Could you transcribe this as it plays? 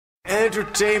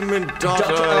Entertainment.ie.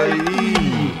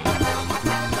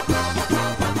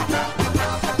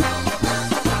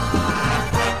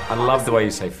 I love the way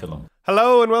you say film.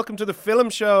 Hello and welcome to the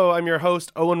Filum Show. I'm your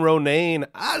host, Owen Ronan.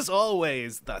 As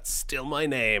always, that's still my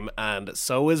name, and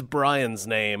so is Brian's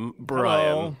name,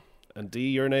 Brian. Hello. And Dee,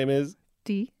 your name is?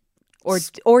 Dee.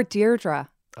 Or Deirdre.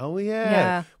 Oh, yeah.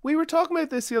 Yeah. We were talking about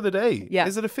this the other day. Yeah.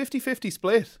 Is it a 50-50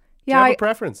 split? Do Yeah, you have a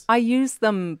preference? I use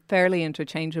them fairly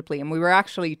interchangeably, and we were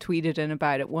actually tweeted in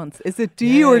about it once. Is it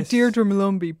Dee or Deirdre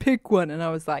Malumbi? Pick one. And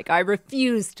I was like, I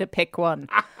refuse to pick one.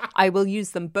 I will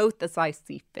use them both as I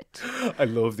see fit. I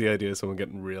love the idea of someone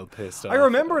getting real pissed off. I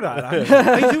remember that.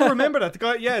 I do remember that. The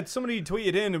guy, somebody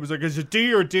tweeted in. It was like, "Is it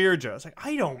Dee or Deirdre?" I was like,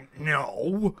 "I don't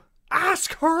know.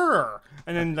 Ask her."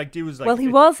 And then like Dee was like, Well, he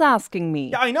was asking me.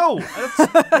 Yeah, I know.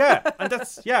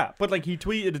 But like he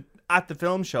tweeted at the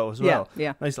film show as well.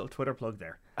 Yeah. Nice little Twitter plug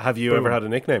there. Have you ever had a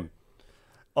nickname?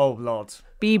 Oh, Lords.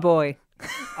 B-boy.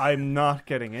 I'm not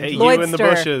getting into Hey, it. you in the Lloydster.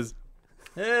 bushes.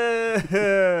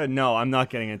 No, I'm not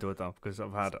getting into it though because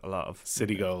I've had a lot of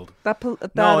City Gold.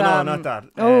 No, not that.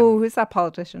 Who's that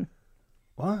politician?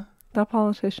 What? That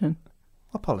politician.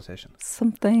 What politician?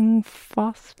 Something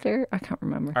Foster? I can't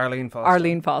remember. Arlene Foster.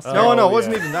 Arlene Foster. No, Oh, it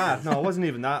wasn't yeah. even that. No, it wasn't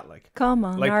even that. Like, Come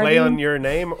on, Like Arlene. play on your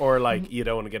name, or like you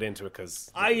don't want to get into it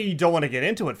because... I don't want to get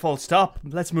into it. Full stop.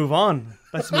 Let's move on.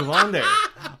 there.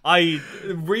 I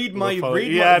read my I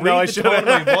the tone of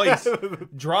my voice.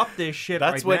 Drop this shit.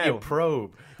 That's right when now. you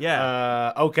probe.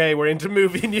 Yeah. Okay, we're into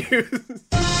movie news.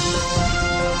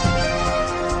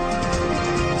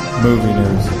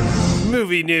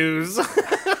 Movie news.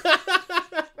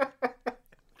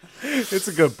 It's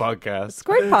a good podcast. It's a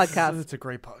great podcast. It's a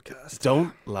great podcast.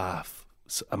 Don't laugh.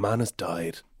 A man has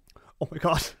died. Oh my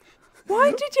god.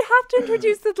 Why did you have to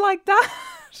introduce it like that?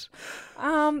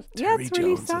 Yeah, Terry it's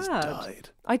really Jones has sad. died.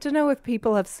 I don't know if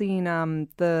people have seen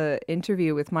the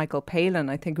interview with Michael Palin.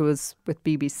 I think it was with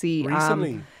BBC.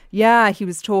 Recently? Yeah, he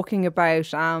was talking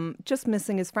about just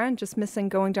missing his friend, just missing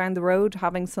going down the road,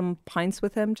 having some pints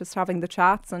with him, just having the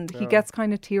chats. And he gets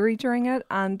kind of teary during it.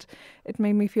 And it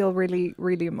made me feel really,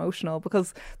 really emotional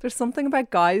because there's something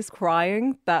about guys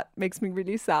crying that makes me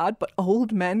really sad. But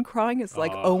old men crying is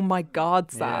like, oh my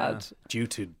God, sad. Due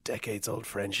to decades-old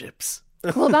friendships.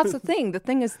 Well, that's the thing. The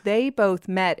thing is, they both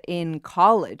met in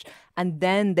college, and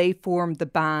then they formed the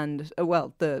band.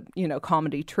 The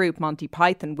comedy troupe Monty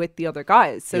Python with the other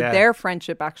guys. So their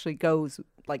friendship actually goes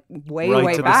like way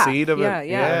Right to back. the seed of it.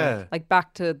 Yeah, like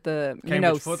back to the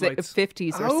Cambridge Footlights.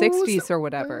 50s or 60s or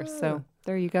whatever. So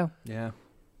there you go. Yeah.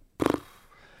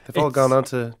 They've all gone on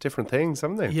to different things,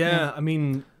 haven't they? Yeah, I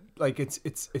mean, like it's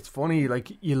funny.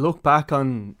 Like you look back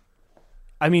on,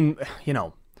 I mean,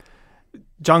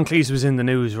 John Cleese was in the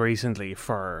news recently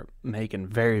for making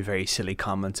very, very silly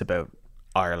comments about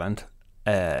Ireland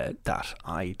that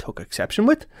I took exception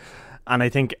with. And I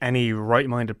think any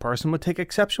right-minded person would take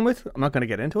exception with. I'm not going to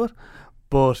get into it.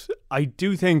 But I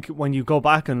do think when you go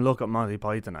back and look at Monty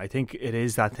Python, I think it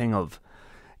is that thing of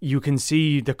you can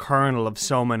see the kernel of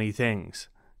so many things.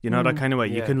 You know, that kind of way.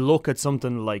 You can look at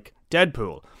something like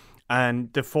Deadpool,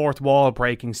 and the fourth wall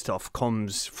breaking stuff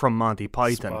comes from Monty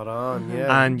Python. Spot on,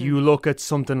 yeah. And you look at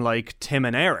something like Tim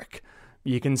and Eric,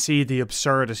 you can see the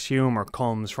absurdist humour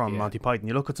comes from Monty Python.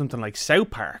 You look at something like South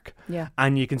Park,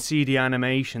 and you can see the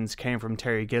animations came from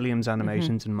Terry Gilliam's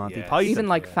animations in Monty Python. Even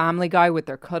like Family Guy with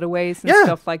their cutaways and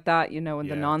stuff like that, and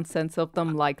the nonsense of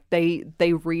them. Like they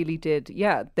really did.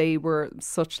 Yeah, they were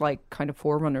such like kind of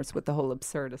forerunners with the whole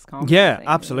absurdist comedy. Yeah, thing,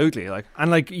 absolutely. Like, and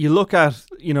like you look at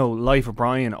Life of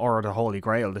Brian or The Holy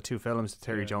Grail, the two films that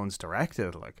Terry Jones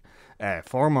directed, like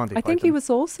for Monty Python. I think he was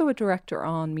also a director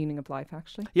on Meaning of Life,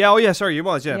 actually. Yeah. Oh yeah. Sorry, he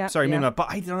was. Yeah. Yeah, Sorry, yeah. Meaning of Life. But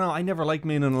I don't know. I never liked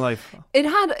Meaning of Life. It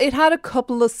had a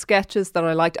couple of sketches that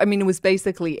I liked. I mean, it was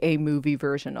basically a movie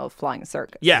version of Flying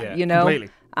Circus. Yeah, completely.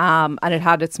 And it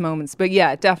had its moments, but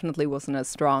yeah, it definitely wasn't as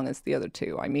strong as the other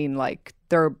two. I mean, like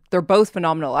they're both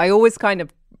phenomenal. I always kind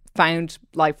of found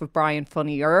Life of Brian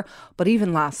funnier, but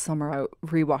even last summer I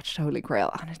rewatched Holy Grail,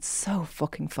 and it's so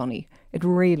fucking funny. It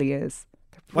really is.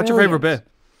 What's your favourite bit?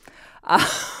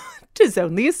 'Tis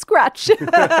only a scratch.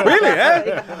 Really?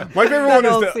 Eh? My favorite one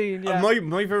is whole the scene, yeah.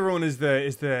 my favorite one is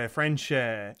the French.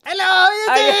 Hello,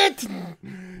 you did.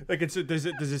 Like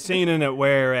there's a scene in it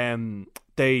where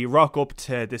they rock up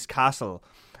to this castle,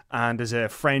 and there's a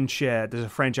French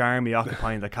army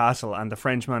occupying the castle, and the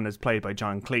Frenchman is played by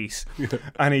John Cleese,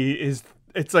 and he is.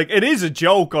 It's like it is a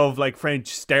joke of like French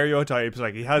stereotypes.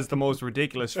 Like he has the most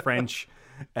ridiculous French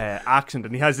accent,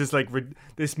 and he has this like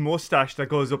this mustache that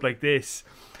goes up like this.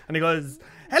 and he goes,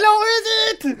 "Hello,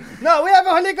 is it? No, we have a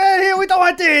holy grail here. We don't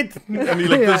want it." And he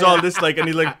like does all this like, and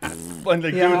he like, and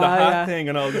like doing the hat thing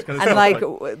and all this kind of and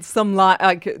stuff. like some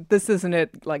like this isn't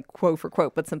it like quote for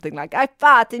quote, but something like "I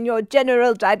fart in your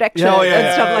general direction"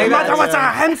 and stuff like Your that. mother was a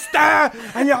hamster,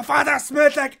 and your father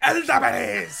smelled like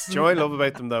elderberries. Do you know what I love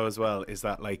about them though as well is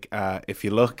that like if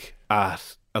you look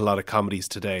at a lot of comedies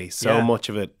today, so much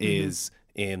of it is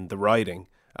in the writing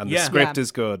and the script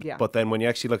is good, but then when you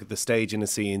actually look at the stage in the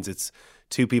scenes, it's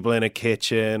two people in a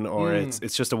kitchen, or it's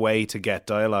just a way to get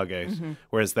dialogue out.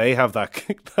 Whereas they have that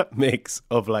that mix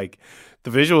of like the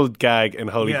visual gag in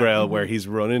Holy Grail where he's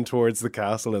running towards the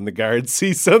castle and the guards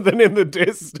see something in the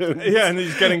distance. Yeah, and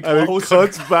he's getting and closer.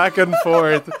 it cuts back and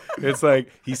forth. It's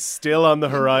like he's still on the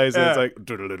horizon. It's like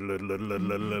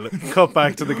cut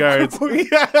back to the guards.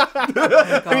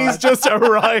 And he's just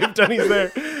arrived and he's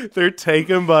there. They're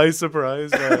taken by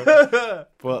surprise. But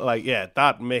like,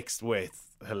 that mixed with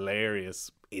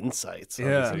hilarious insights.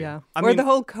 Obviously. Yeah, I or mean- the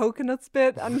whole coconuts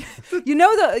bit, and you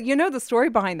know the story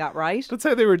behind that, right? That's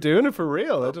how they were doing it for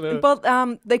real. I don't know.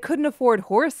 But they couldn't afford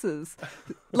horses.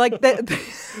 Like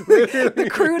the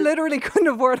crew literally couldn't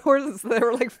afford horses. So they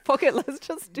were like, "Fuck it, let's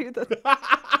just do this.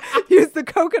 Use the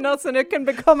coconuts, and it can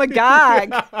become a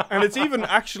gag." And it's even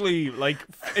actually like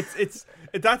it's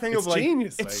that thing It's of like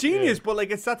genius, it's like, genius, but like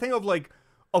it's that thing of like.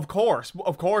 Of course,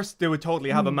 they would totally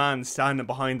have a man standing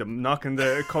behind them, knocking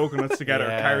the coconuts together,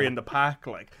 carrying the pack,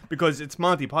 like, because it's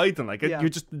Monty Python, like, you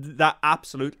just, that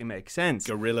absolutely makes sense.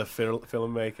 Guerrilla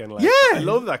filmmaking, like, I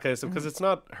love that kind of stuff because it's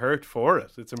not hurt for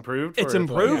it; it's improved. It's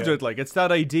improved it, like, it's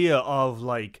that idea of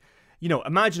like, you know,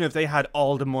 imagine if they had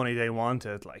all the money they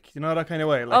wanted, like, you know, that kind of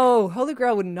way. Like, Oh, Holy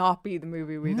Grail would not be the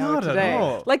movie we know Not at today.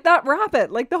 all. Like that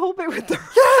rabbit, like the whole bit with the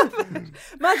rabbit.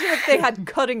 Imagine if they had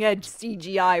cutting edge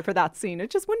CGI for that scene.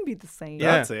 It just wouldn't be the same.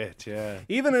 Yeah. That's it. Yeah.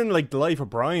 even in like The Life of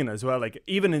Brian as well, like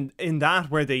even in that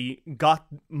where they got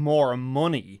more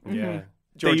money. Yeah.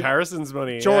 George They- Harrison's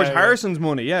money. George yeah, Harrison's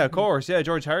money, yeah, of course. Yeah,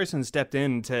 George Harrison stepped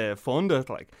in to fund it,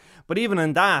 like. But even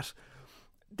in that,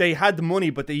 they had the money,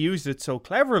 but they used it so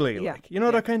cleverly, Yeah. like, you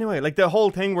know, that kind of way. Like the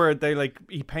whole thing where they like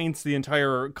he paints the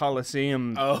entire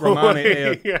Colosseum Oh,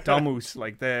 Romani yeah. Domus,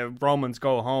 like the Romans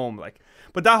go home, like.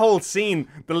 But that whole scene,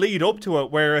 the lead up to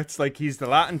it, where it's like he's the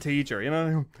Latin teacher, you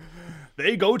know,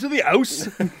 they go to the house,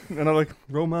 and I'm like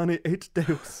Romani et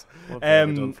Deus. What have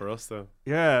they done for us though?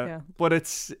 Yeah. But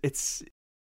it's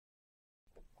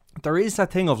there is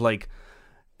that thing of like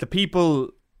the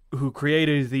people who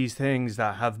created these things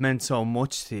that have meant so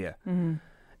much to you.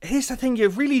 It is the thing you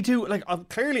really do like.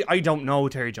 Clearly, I don't know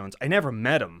Terry Jones. I never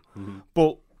met him,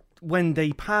 but when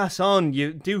they pass on,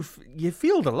 you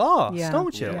feel the loss,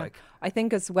 don't you? Yeah. Like, I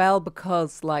think as well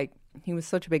because like he was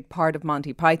such a big part of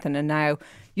Monty Python, and now,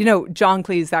 you know, John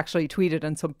Cleese actually tweeted,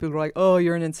 and some people were like, "Oh,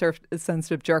 you're an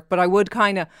insensitive jerk." But I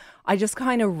just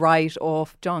kind of write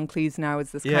off John Cleese now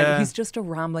as this kind of, he's just a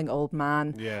rambling old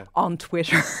man on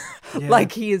Twitter.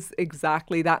 Like he is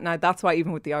exactly that now. That's why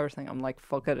even with the Irish thing, I'm like,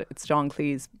 fuck it, it's John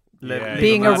Cleese.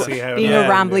 Being a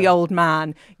rambly old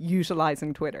man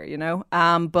utilizing Twitter, you know.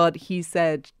 But he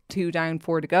said 2 down,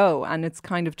 4 to go, and it's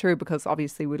kind of true because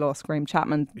obviously we lost Graham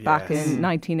Chapman back in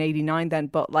 1989. Then,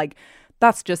 but like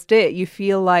that's just it. You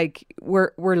feel like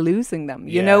we're losing them,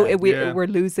 you know. We're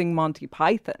losing Monty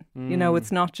Python. You know,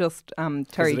 it's not just Terry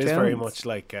Jones. It is very much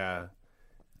like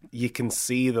you can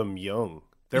see them young.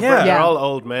 They're all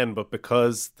old men, but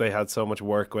because they had so much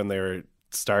work when they were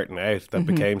starting out that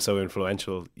became so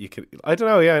influential, you could, I don't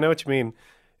know, I know what you mean.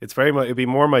 It's very much, it'd be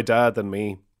more my dad than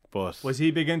me, but was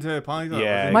he big into Python?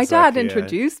 Yeah, my dad exactly,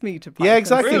 introduced me to Python. yeah,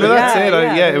 exactly. Really? But that's it.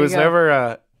 there It was you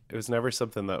go. never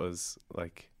something that was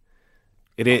like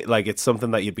it's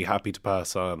something that you'd be happy to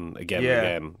pass on again and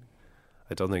again.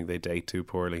 I don't think they date too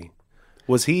poorly.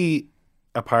 Was he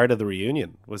a part of the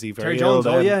reunion? Was he very Terry Jones?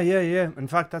 ill Oh then? yeah. In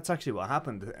fact, that's actually what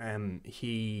happened.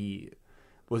 He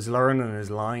was learning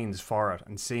his lines for it,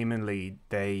 and seemingly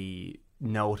they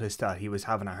noticed that he was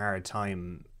having a hard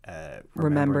time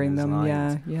remembering his them.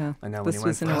 lines. Yeah. And then when This he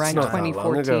was in went around That's not that long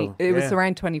 2014. ago. It was Yeah.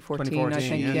 around 2014, I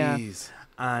think. Yeah. Jeez.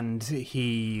 And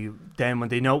he then when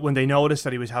they noticed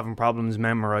that he was having problems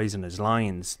memorizing his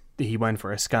lines, he went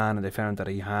for a scan and they found that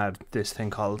he had this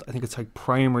thing called, I think it's like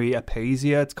primary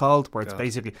aphasia, it's called, where it's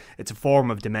basically it's a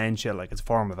form of dementia, like it's a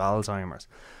form of Alzheimer's.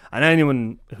 And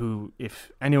anyone who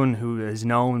has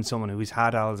known someone who's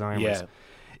had Alzheimer's,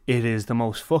 it is the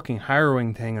most fucking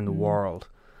harrowing thing in the world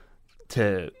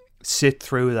to sit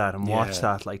through that and watch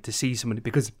that, like to see somebody,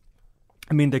 because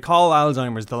I mean, they call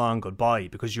Alzheimer's the long goodbye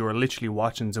because you are literally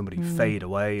watching somebody fade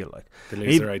away. Like they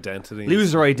lose their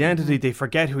identity. They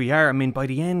forget who you are. I mean, by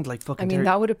the end, like fucking. I mean,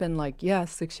 that would have been like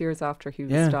 6 years after he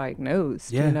was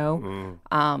diagnosed. You know,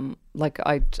 like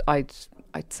I'd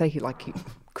say he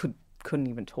couldn't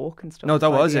even talk and stuff. No, that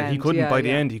was it. He couldn't. By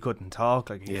the end, he couldn't talk.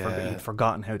 Like he'd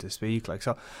forgotten how to speak. Like,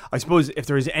 so, I suppose if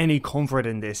there is any comfort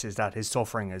in this, is that his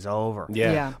suffering is over.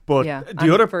 But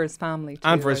the other for his family too,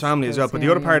 and for his family as well. But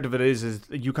the other part of it is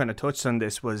you kind of touched on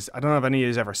this. Was I don't know if any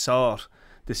of you ever saw it,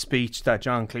 the speech that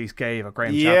John Cleese gave at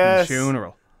Graham Chapman's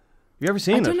funeral. You ever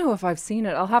seen it? I don't know if I've seen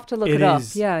it. I'll have to look it up.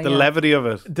 The levity of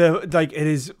it. It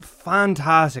is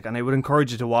fantastic, and I would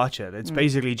encourage you to watch it. It's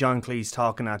basically John Cleese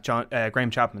talking at Graham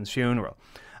Chapman's funeral,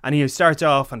 and he starts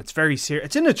off, and it's very serious.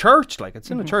 It's in a church, like it's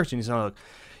in a church, and he's like,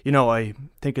 I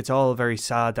think it's all very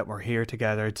sad that we're here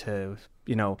together to,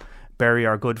 bury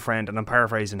our good friend, and I'm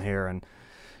paraphrasing here, and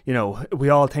we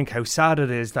all think how sad it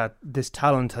is that this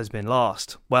talent has been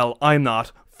lost. Well, I'm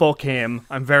not. Fuck him.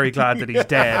 I'm very glad that he's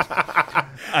dead.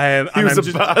 He was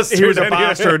a bastard. He was a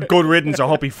bastard. Good riddance. I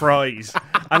hope he fries.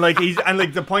 And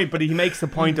the point, but he makes the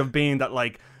point of being that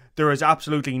like there is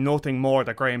absolutely nothing more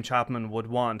that Graham Chapman would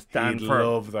want than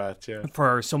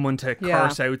for someone to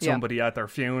curse out somebody at their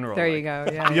funeral. There you go.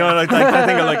 Yeah. I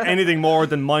think of like anything more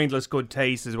than mindless good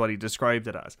taste is what he described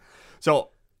it as. So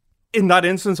in that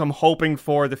instance, I'm hoping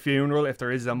for the funeral, if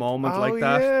there is a moment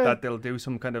that they'll do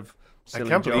some kind of silly I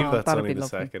can't believe joke. that's only the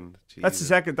second. Jesus. That's the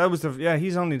second. That was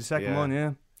he's only the second one,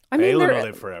 yeah. I mean, Bale will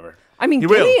live forever. I mean,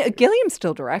 Gilliam's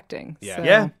still directing. Yeah. So.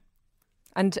 Yeah.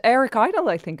 And Eric Idle,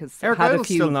 I think, has had a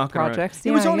few projects.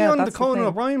 He was only on the Conan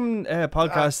O'Brien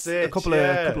podcast a couple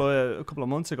of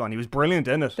months ago, and he was brilliant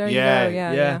in it. There you go.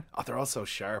 Yeah. Oh, they're all so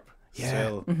sharp. Yeah.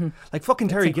 Still. Like fucking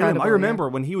Terry Gilliam. I remember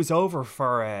when he was over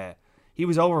for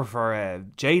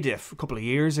JDiff a couple of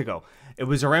years ago. It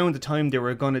was around the time they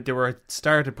were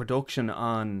started production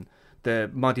on the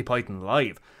Monty Python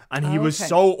Live, and he was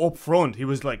so upfront. He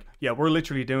was like, "Yeah, we're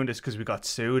literally doing this because we got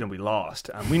sued and we lost,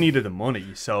 and we needed the money,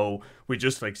 so we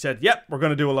just like said, yep, we're going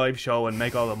to do a live show and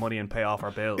make all the money and pay off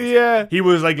our bills." Yeah, he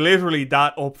was like literally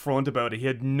that upfront about it. He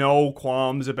had no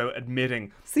qualms about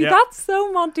admitting. See, that's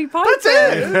so Monty Python. That's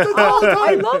it.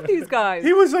 I love these guys.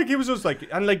 He was just like,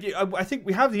 and like, I think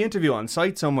we have the interview on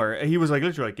site somewhere. He was like,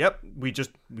 literally like, yep, we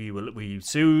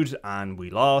sued and we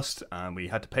lost and we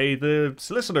had to pay the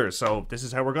solicitors. So this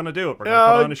is how we're going to do it. We're going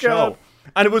to put on a show.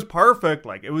 And it was perfect.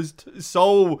 Like, it was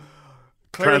so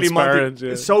clearly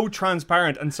so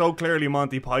transparent and so clearly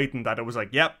Monty Python that it was like,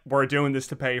 yep, we're doing this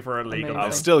to pay for a legal bill.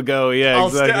 I'll still go,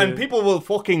 exactly. And people will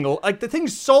fucking, like, the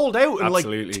thing's sold out in like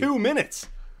 2 minutes.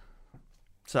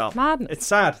 So madness. It's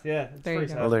sad. Yeah, it's there very you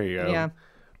go. sad. Well, there you go.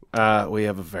 Yeah. We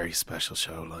have a very special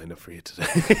show lined up for you today.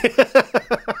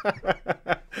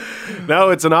 No,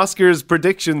 it's an Oscars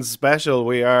predictions special.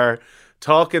 We are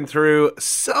talking through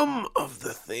some of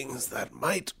the things that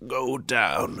might go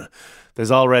down.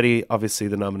 There's already, obviously,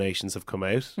 the nominations have come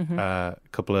out. A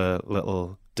couple of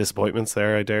little disappointments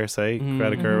there, I dare say.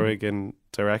 Greta Gerwig and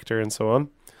director and so on.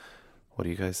 What do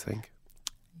you guys think?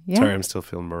 Yeah. Sorry, I'm still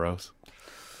feeling morose.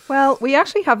 Well, we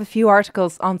actually have a few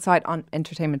articles on site on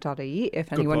entertainment.ie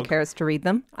if anyone cares to read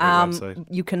them.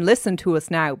 You can listen to us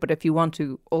now, but if you want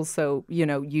to also,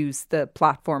 use the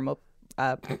platform of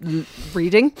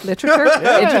reading, literature,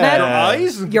 internet,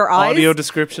 your eyes. Audio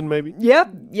description, maybe? Yep.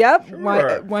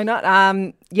 Sure. Why not?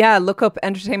 Look up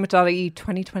entertainment.ie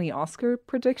 2020 Oscar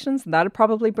predictions, and that'll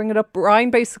probably bring it up. Brian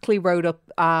basically wrote up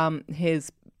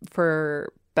his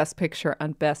for Best Picture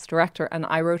and Best Director, and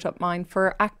I wrote up mine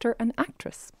for Actor and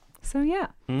Actress. So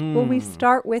will we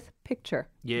start with picture?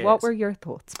 Yes. What were your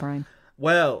thoughts, Brian?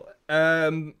 Well,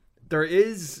 there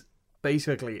is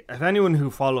basically, if anyone who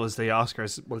follows the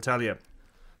Oscars will tell you,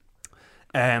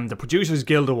 the Producers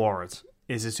Guild Awards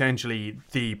is essentially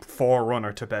the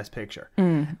forerunner to Best Picture.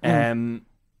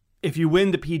 If you win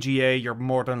the PGA, you're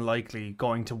more than likely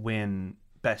going to win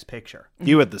Best Picture.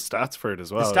 You had the stats for it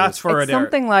as well. The stats for it's it are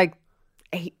something like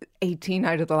 18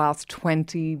 out of the last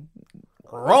 20.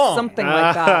 Wrong. Something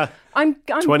like that. I'm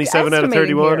 27 out of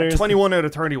 31 here. 21 out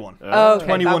of 31. Okay,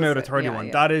 21 out of 31.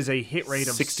 Yeah. That is a hit rate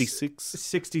of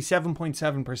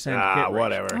 67.7% hit rate.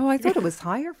 Whatever. Oh, I thought it was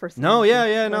higher for some No,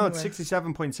 reason. no, it's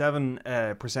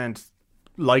 67.7%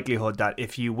 likelihood that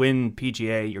if you win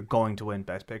PGA, you're going to win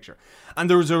Best Picture. And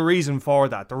there's a reason for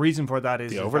that. The reason for that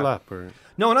is the overlap,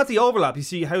 no, not the overlap. You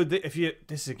see how this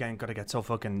is again going to get so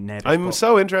fucking nebby. I'm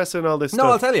so interested in all this stuff.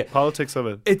 No, I'll tell you. Politics of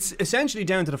it. It's essentially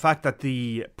down to the fact that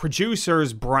the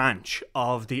producers branch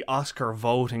of the Oscar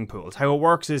voting pools, how it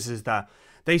works is that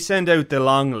they send out the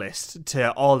long list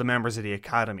to all the members of the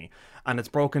Academy. And it's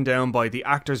broken down by the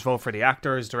actors vote for the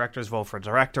actors, directors vote for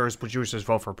directors, producers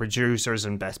vote for producers,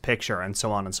 and Best Picture, and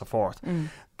so on and so forth.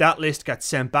 That list gets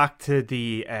sent back to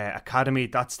the Academy.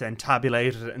 That's then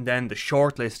tabulated, and then the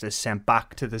short list is sent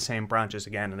back to the same branches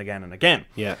again and again and again.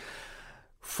 Yeah.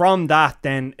 From that,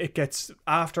 then it gets,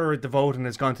 after the voting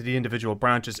has gone to the individual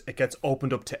branches, it gets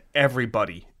opened up to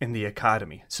everybody in the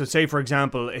Academy. So say, for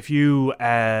example, if you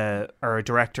are a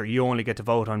director, you only get to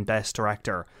vote on Best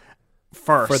Director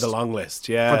first. For the long list,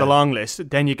 yeah. For the long list.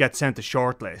 Then you get sent the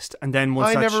short list. And then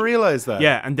once I never realised that.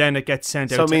 Yeah, and then it gets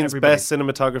sent out to everybody. So it means everybody. Best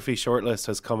Cinematography shortlist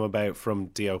has come about from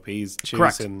DOPs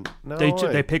Correct. choosing... No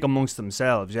they pick amongst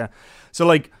themselves, yeah. So,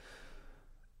 like,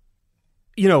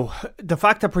 you know, the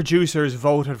fact that producers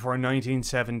voted for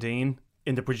 1917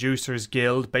 in the Producers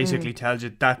Guild basically tells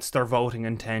you that's their voting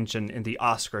intention in the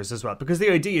Oscars as well. Because the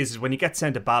idea is when you get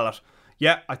sent a ballot,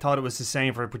 yeah, I thought it was the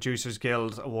same for the Producers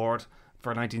Guild Award for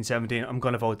 1917, I'm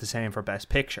going to vote the same for Best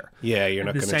Picture. Yeah, you're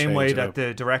not going to change it. The same way that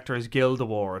the Directors Guild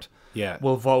Award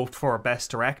will vote for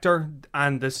Best Director.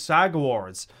 And the SAG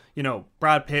Awards, you know,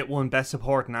 Brad Pitt won Best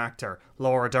Supporting Actor,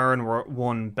 Laura Dern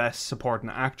won Best Supporting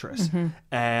Actress,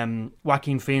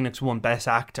 Joaquin Phoenix won Best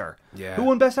Actor. Yeah. Who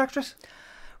won Best Actress?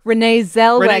 Renee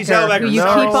Zellweger. Who you keep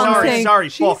on saying,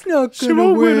 she's not going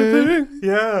to win.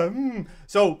 Yeah.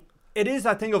 So... it is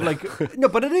that thing of like, no,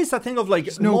 but it is that thing of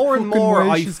like, more and more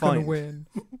I find. Win.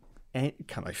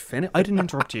 Can I finish? I didn't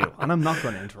interrupt you, and I'm not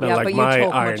going to interrupt. Yeah, like but my you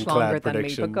talk much longer than me.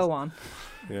 predictions. But go on.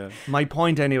 Yeah. My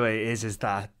point anyway is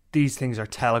that these things are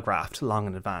telegraphed long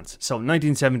in advance. So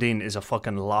 1917 is a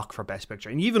fucking lock for Best Picture,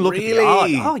 and you even look at the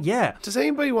odds. Oh yeah. Does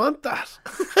anybody want that?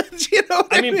 Do you know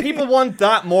what I mean, people want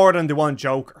that more than they want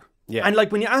Joker. Yeah. And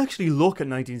like when you actually look at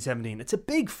 1917, it's a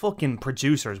big fucking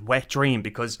producer's wet dream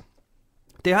because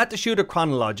they had to shoot it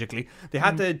chronologically. They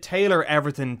had to tailor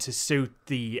everything to suit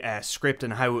the script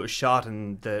and how it was shot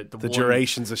and the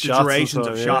durations of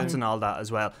shots and all that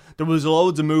as well. There was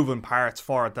loads of moving parts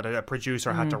for it that a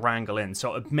producer had to wrangle in.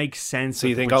 So it makes sense. So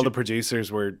you think all the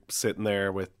producers were sitting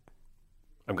there with,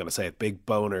 I'm going to say it, big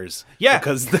boners. Yeah.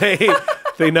 Because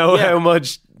they know how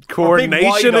much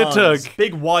coordination it took.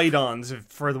 Big wide-ons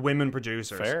for the women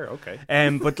producers. Fair, okay.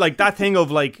 But like that thing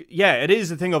of like, yeah, it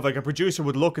is a thing of like a producer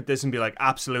would look at this and be like,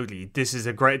 absolutely, this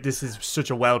is such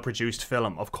a well-produced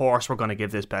film. Of course we're going to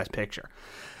give this Best Picture.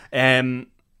 And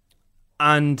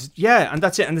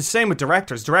that's it. And the same with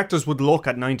directors. Directors would look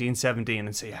at 1917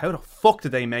 and say, how the fuck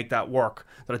did they make that work?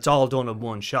 That it's all done in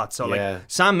one shot. So like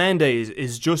Sam Mendes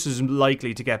is just as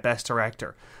likely to get Best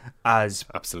Director as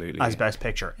Best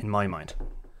Picture in my mind.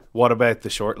 What about the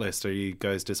shortlist? Are you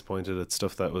guys disappointed at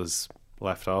stuff that was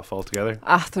left off altogether?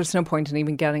 There's no point in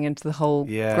even getting into the whole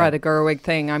Greta Gerwig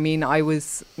thing. I mean, I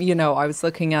was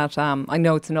looking at, I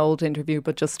know it's an old interview,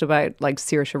 but just about like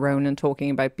Saoirse Ronan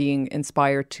talking about being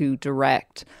inspired to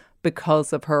direct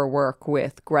because of her work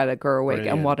with Greta Gerwig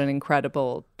and what an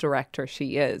incredible director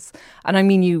she is. And I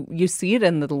mean, you see it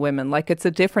in Little Women. Like, it's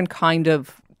a different kind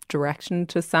of direction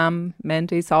to Sam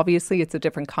Mendes, obviously. It's a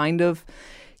different kind of,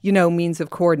 means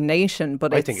of coordination,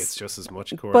 but I think it's just as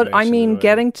much coordination. But I mean,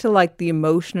 getting to like the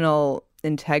emotional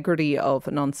integrity of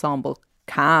an ensemble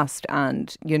cast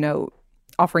and,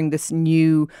 offering this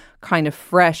new kind of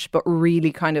fresh, but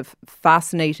really kind of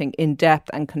fascinating,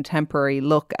 in-depth and contemporary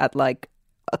look at like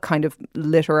a kind of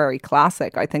literary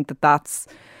classic. I think that's,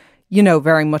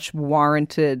 very much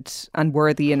warranted and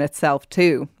worthy in itself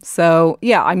too. So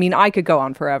yeah, I mean, I could go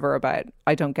on forever about,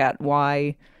 I don't get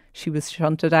why she was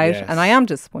shunted out, and I am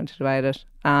disappointed about it.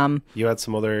 You had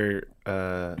some other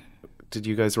did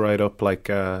you guys write up like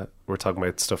we're talking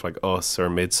about stuff like Us or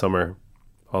Midsummer?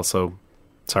 Also,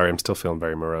 sorry, I'm still feeling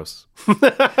very morose. I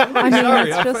mean,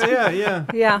 Sorry, it's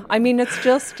just, yeah. I mean, it's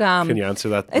just Can you answer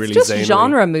that really it's just zanily?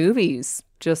 genre movies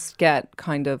just get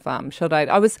kind of shut out.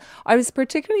 I was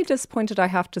particularly disappointed, I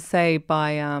have to say,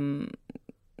 by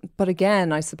but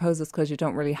again, I suppose it's because you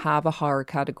don't really have a horror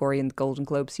category in the Golden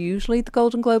Globes. Usually the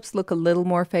Golden Globes look a little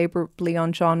more favourably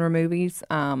on genre movies.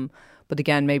 But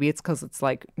again, maybe it's because it's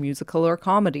like musical or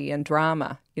comedy and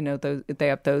drama. They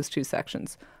have those two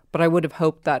sections. But I would have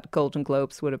hoped that Golden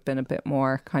Globes would have been a bit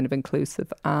more kind of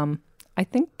inclusive. I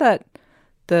think that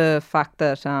the fact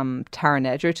that Taron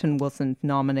Egerton wasn't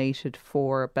nominated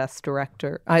for Best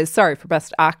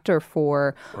Actor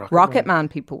for Rocketman,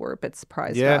 people were a bit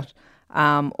surprised at.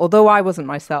 Although I wasn't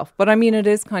myself. But I mean,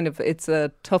 it's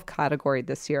a tough category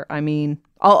this year. I mean,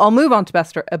 I'll move on to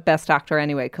Best Actor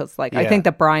anyway, because I think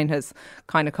that Brian has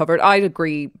kind of covered. I'd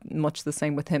agree much the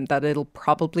same with him that it'll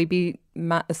probably be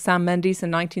Sam Mendes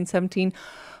in 1917.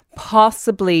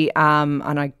 Possibly,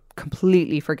 and I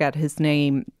completely forget his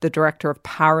name, the director of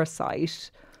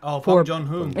Parasite. Oh, Bong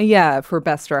Joon-ho. Yeah, for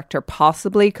Best Director,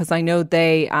 possibly, because I know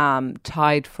they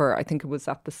tied for, I think it was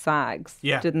at the SAGs,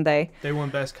 didn't they? They won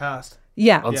Best Cast.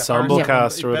 Yeah. Ensemble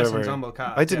cast or whatever. Ensemble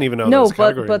cast, I didn't even know No, those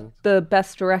categories. but the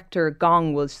Best Director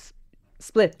gong was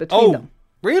split between them.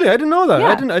 Really? I didn't know that. Yeah.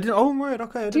 I didn't. Oh, right.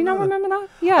 Okay. Do you not remember that?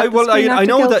 Yeah. I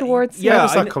know that. How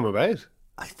does that come about?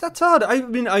 That's odd. I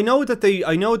mean, I know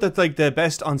that like the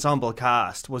Best Ensemble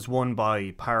Cast was won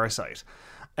by Parasite,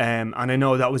 and I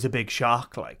know that was a big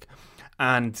shock. Like,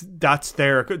 and that's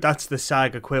the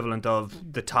SAG equivalent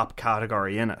of the top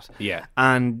category in it. Yeah.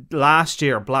 And last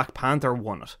year, Black Panther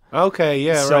won it. Okay.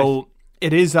 Yeah. So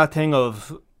it is that thing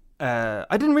of.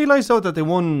 I didn't realize though that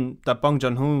Bong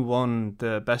Joon-ho won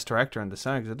the Best Director in the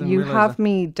SAGs. I didn't You realize have that.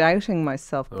 me doubting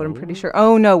myself, but I'm pretty sure.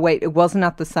 Oh no, wait, it wasn't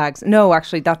at the SAGs. No,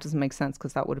 actually, that doesn't make sense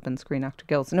because that would have been Screen Actor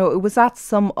Guilds. No, it was at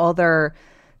some other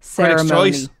ceremony.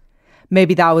 Critics' Choice.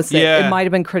 Maybe that was it. Yeah. It might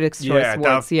have been Critics' Choice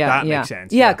Awards. That makes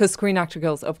sense. Yeah, because Screen Actor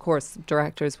Guilds, of course,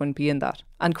 directors wouldn't be in that.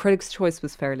 And Critics' Choice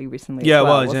was fairly recently. Yeah, as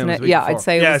well, it was. wasn't Yeah, it? it was Yeah, before. I'd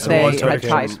say Yeah, it was so they it was had Critics'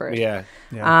 tied for it.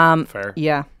 Yeah. Fair.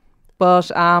 Yeah.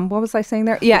 But what was I saying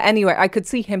there? Yeah, anyway, I could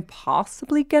see him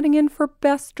possibly getting in for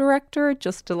Best Director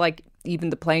just to like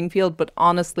even the playing field. But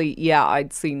honestly, yeah,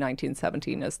 I'd see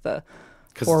 1917 as the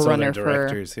forerunner for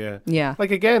directors. Yeah.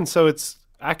 Like again, so it's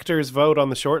actors vote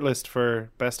on the shortlist for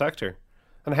Best Actor.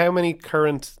 And how many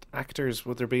current actors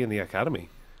would there be in the Academy?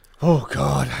 Oh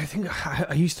God, I think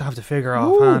I used to have to figure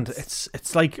offhand.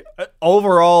 It's like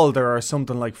overall there are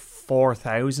something like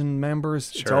 4,000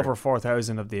 members. It's over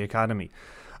 4,000 of the Academy.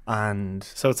 And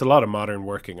so it's a lot of modern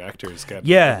working actors get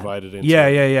invited into.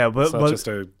 Yeah. But it's not just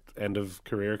a end of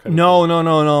career kind of thing.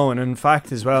 No. And in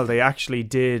fact, as well, they actually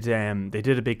did. They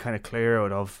did a big kind of clear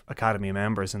out of Academy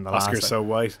members in the last. Oscar's so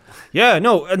white. Yeah,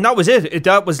 no, and that was it.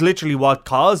 That was literally what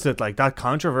caused it. Like that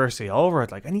controversy over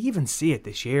it. Like, and you even see it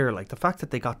this year. Like the fact that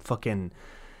they got fucking.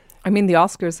 I mean, the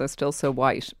Oscars are still so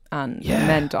white and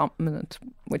men dominant,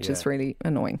 which is really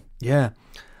annoying. Yeah.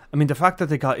 I mean, the fact that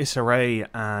they got Issa Rae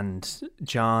and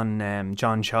John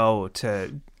Cho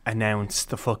to announce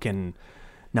the fucking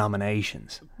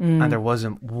nominations, and there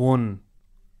wasn't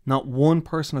not one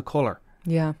person of colour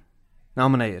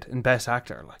nominated in Best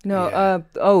Actor. Like,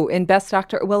 in Best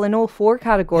Actor, well, in all four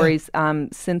categories,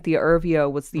 Cynthia Erivo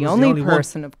was the only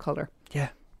person of colour. Yeah.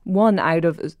 1 out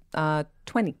of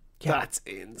 20. Yeah. That's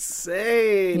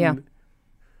insane. Yeah.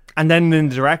 And then in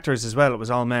the directors as well, it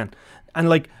was all men. And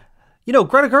like, you know,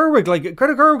 Greta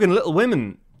Gerwig in Little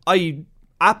Women, I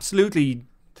absolutely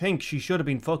think she should have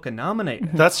been fucking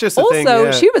nominated. That's just the also, thing.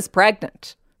 Also, she was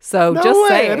pregnant. So no just way,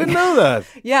 saying. I didn't know that.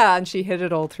 Yeah, and she hid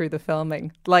it all through the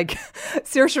filming. Like,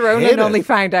 Saoirse Ronan only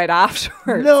found out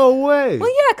afterwards. No way. Well,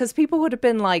 yeah, because people would have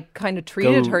been like kind of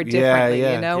treated her differently,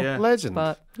 you know? Yeah. Legend.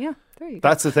 But yeah, there you go.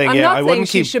 That's the thing. I'm I not wouldn't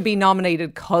saying she should be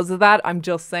nominated because of that. I'm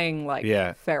just saying, like,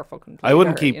 fair fucking play. I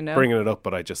wouldn't to her, keep bringing it up,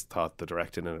 but I just thought the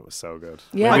directing in it was so good.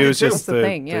 Yeah, maybe it was just the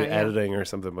thing. the editing or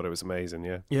something, but it was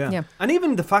amazing. Yeah. And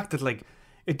even the fact that like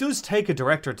it does take a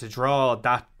director to draw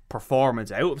that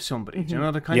performance out of somebody. Do you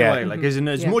know the kind of way? Like,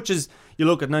 as much as you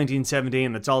look at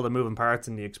 1917, it's all the moving parts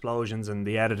and the explosions and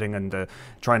the editing and the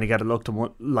trying to get it look to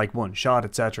one shot,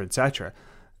 etc., etc.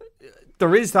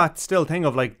 There is that still thing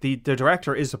of like the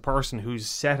director is the person who's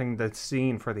setting the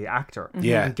scene for the actor,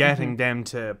 and getting them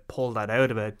to pull that out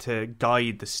of it to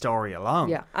guide the story along.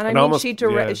 Yeah, and I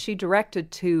mean, she directed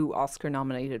 2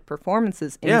 Oscar-nominated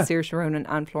performances in Saoirse Ronan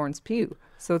and Florence Pugh.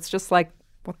 So it's just like,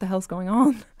 what the hell's going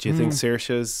on? Do you think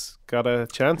Saoirse's got a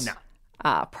chance? No.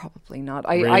 Probably not.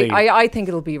 Really? I think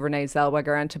it'll be Renee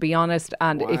Zellweger. And to be honest,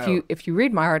 and if you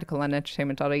read my article on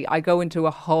entertainment.ie, I go into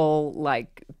a whole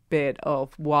like bit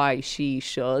of why she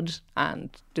should and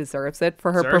deserves it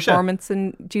for her performance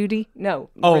in Judy.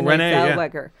 No, Renee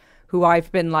Zellweger. Who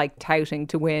I've been like touting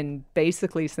to win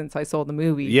basically since I saw the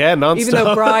movie. Yeah, nonstop. Even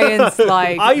though Brian's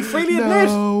like, I freely admit.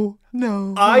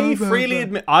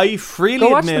 I freely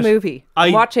go watch admit. the movie.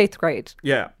 Watch 8th Grade.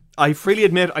 Yeah, I freely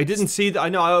admit I didn't see. I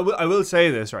know. I will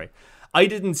say this right. I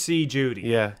didn't see Judy.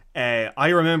 Yeah. I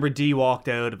remember Dee walked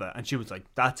out of it and she was like,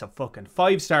 "That's a fucking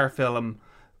 5-star film.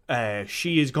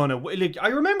 She is gonna like." I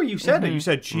remember you said it. You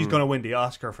said she's gonna win the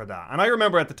Oscar for that, and I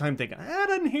remember at the time thinking, I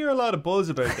didn't hear a lot of buzz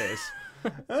about this. I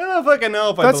don't know if I can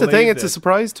know if That's I the thing, believe it's this. a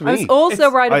surprise to me. I was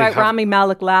also right about Rami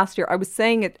Malek last year. I was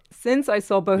saying it since I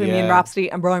saw Bohemian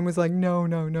Rhapsody, and Brian was like, no,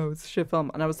 it's a shit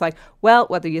film. And I was like, well,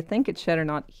 whether you think it's shit or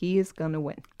not, he is going to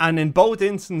win. And in both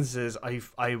instances,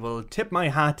 I will tip my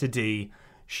hat to Dee.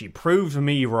 She proved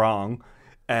me wrong.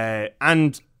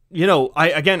 And, you know,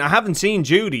 I haven't seen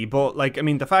Judy, but, like, I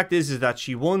mean, the fact is that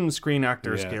she won Screen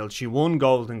Actors Guild. She won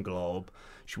Golden Globe.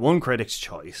 She won Critics'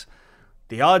 Choice.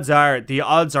 The odds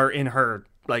are in her,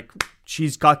 like,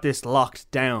 she's got this locked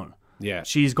down. Yeah.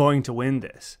 She's going to win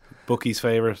this. Bookie's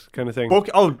favourite kind of thing.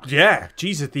 Oh, yeah.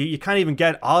 Jesus, you can't even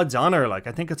get odds on her. Like,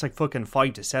 I think it's like fucking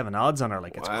 5 to 7 odds on her.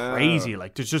 Like, it's crazy.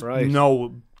 Like, there's just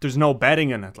there's no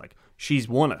betting in it. Like, she's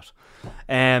won it.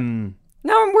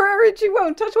 No, I'm worried you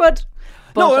won't touch wood.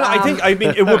 But, no, I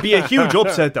mean, it would be a huge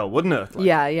upset though, wouldn't it? Like,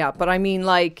 yeah. But I mean,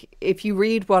 like, if you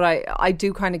read what I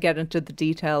do kind of get into the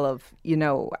detail of, you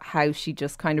know, how she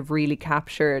just kind of really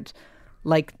captured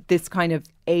like this kind of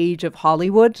age of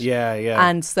Hollywood. Yeah, yeah.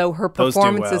 And so her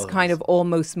performance is kind of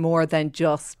almost more than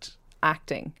just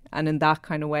acting. And in that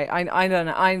kind of way, I don't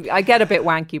know. I get a bit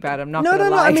wanky about it. I'm not gonna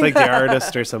lie. It's like The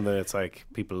Artist or something. It's like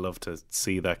people love to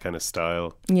see that kind of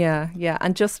style. Yeah.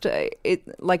 And just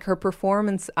like her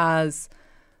performance as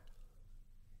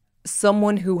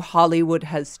someone who Hollywood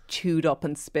has chewed up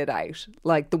and spit out,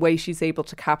 like the way she's able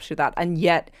to capture that, and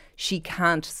yet she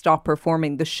can't stop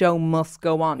performing. The show must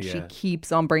go on. She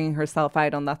keeps on bringing herself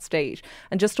out on that stage,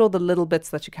 and just all the little bits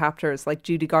that she captures, like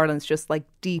Judy Garland's just like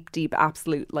deep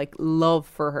absolute like love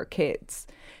for her kids,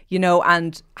 you know,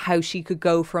 and how she could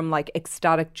go from like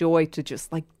ecstatic joy to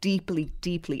just like deeply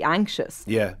anxious,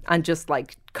 and just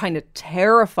like kind of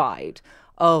terrified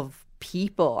of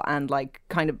people and like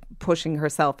kind of pushing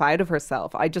herself out of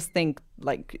herself. I just think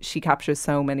like she captures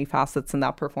so many facets in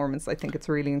that performance. I think it's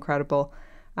really incredible.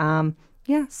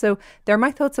 So there are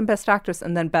my thoughts on Best Actress,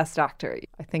 and then Best Actor.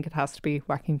 I think it has to be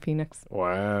Joaquin Phoenix.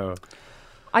 Wow.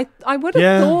 I would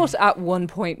have thought at one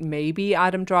point maybe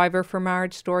Adam Driver for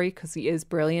Marriage Story, because he is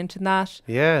brilliant in that.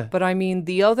 Yeah. But I mean,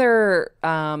 the other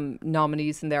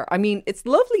nominees in there, I mean, it's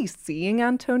lovely seeing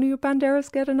Antonio Banderas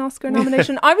get an Oscar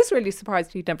nomination. I was really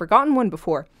surprised he'd never gotten one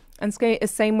before. And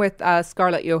same with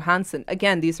Scarlett Johansson.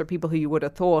 Again, these are people who you would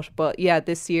have thought, but yeah,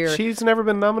 this year she's never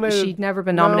been nominated. She'd never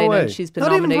been nominated. She's been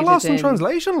nominated. Not even for Lost in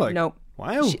Translation, like. No.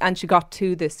 Wow. And she got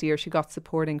 2 this year. She got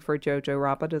supporting for Jojo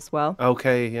Rabbit as well.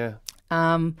 Okay, yeah.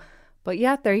 But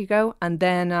yeah, there you go. And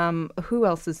then who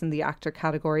else is in the actor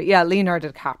category? Yeah, Leonardo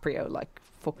DiCaprio, like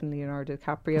fucking Leonardo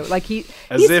DiCaprio. Like he's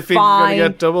if he's gonna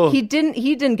get double. He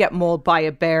didn't get mauled by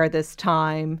a bear this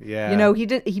time. Yeah. You know,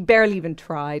 he barely even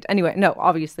tried. Anyway, no,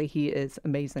 obviously he is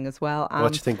amazing as well.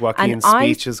 What do you think Joaquin's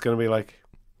speech is gonna be like?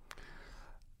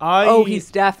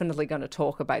 He's definitely gonna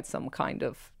talk about some kind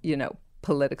of, you know,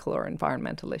 political or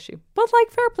environmental issue. But like,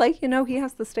 fair play, you know, he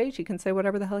has the stage, he can say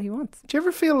whatever the hell he wants. Do you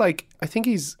ever feel like, I think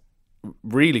he's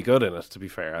really good in it, to be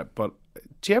fair, but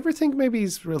do you ever think maybe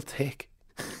he's real thick?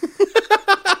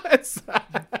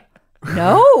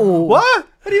 No. What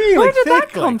do you mean? Where like did thick, that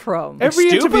come from? Every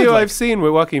interview I've seen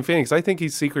with Joaquin Phoenix, I think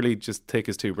he's secretly just thick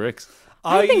as 2 bricks.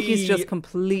 I think he's just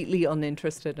completely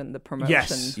uninterested in the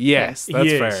promotion. Yes,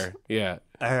 that's fair.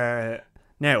 Yeah.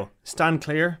 Now, stand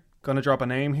clear. Gonna drop a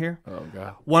name here. Oh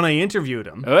god. When I interviewed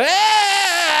him,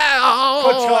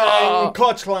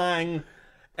 Kutchlang,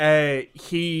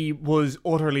 he was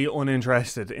utterly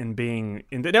uninterested in being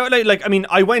in the. Like, I mean,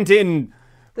 I went in.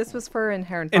 This was for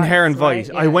Inherent Vice.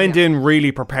 Right? I went in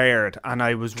really prepared, and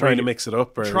I was trying to mix it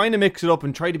up, and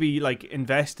try to be like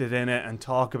invested in it, and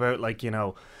talk about like, you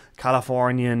know,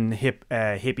 Californian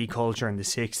hippie culture in the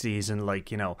 60s, and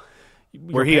like, you know.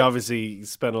 Where he obviously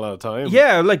spent a lot of time.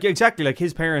 Yeah, like exactly. Like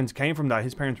his parents came from that.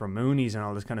 His parents were Moonies and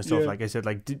all this kind of stuff. Yeah. Like I said,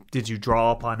 like did you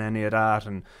draw upon any of that?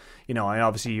 And you know, I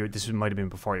obviously this might have been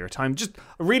before your time. Just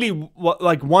really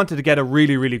wanted to get a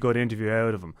really good interview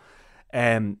out of him.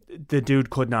 The dude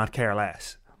could not care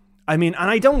less. I mean, and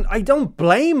I don't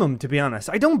blame him, to be honest.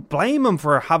 I don't blame him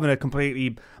for having a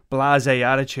completely blasé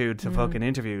attitude to fucking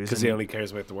interviews. Because he only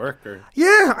cares about the work, or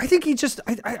yeah, I think he just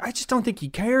I just don't think he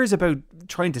cares about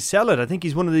trying to sell it. I think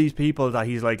he's one of these people that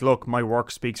he's like, look, my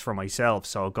work speaks for myself,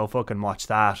 so go fucking watch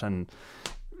that, and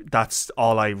that's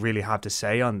all I really have to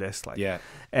say on this. Like, yeah.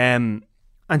 And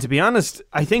to be honest,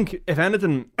 I think if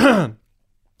anything, I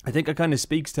think it kind of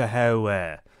speaks to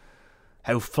how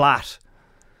flat,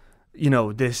 you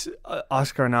know, this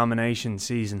Oscar nomination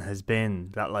season has been,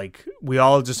 that like we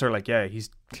all just are like, yeah, he's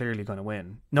clearly going to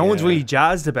win. No one's really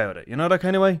jazzed about it, you know, that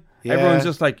kind of way. Yeah. Everyone's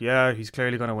just like, yeah, he's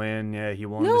clearly going to win. Yeah, he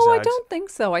won. No, I don't think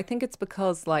so. I think it's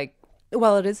because like,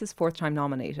 well, it is his 4th time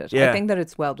nominated. Yeah. I think that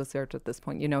it's well deserved at this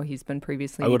point. You know, he's been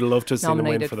previously. I would love to see him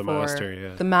win for the Master.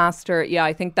 Yeah, the Master. Yeah,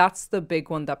 I think that's the big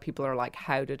one that people are like,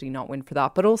 how did he not win for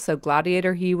that? But also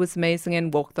Gladiator, he was amazing in.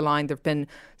 Walk the Line. There've been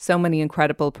so many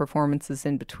incredible performances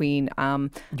in between. You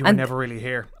were never really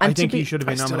here. I think he should have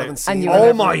been nominated.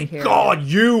 Oh my god,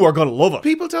 you are gonna love it.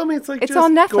 People tell me it's like it's just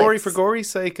on Netflix. Gory for gory's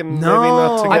sake, and maybe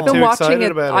not to get too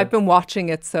excited about it. I've been watching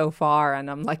it so far,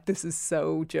 and I'm like, this is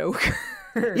so Joker.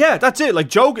 Yeah, that's it. Like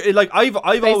Joker, like I've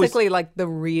basically always like the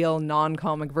real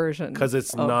non-comic version because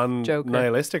it's of Joker.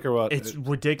 non-nihilistic or what? it's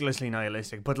ridiculously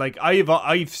nihilistic. But like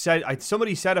I've said,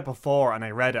 somebody said it before, and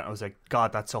I read it, and I was like,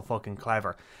 God, that's so fucking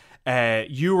clever.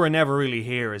 You Were Never Really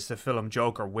Here is the film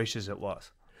Joker wishes it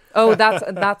was. Oh,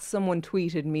 that's someone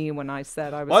tweeted me when I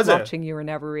said I was watching You Were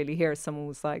Never Really Here. Someone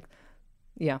was like,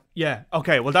 yeah. Yeah.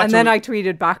 Okay. Well, that's and then I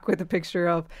tweeted back with a picture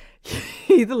of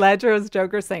Heath Ledger as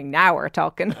Joker saying, "Now we're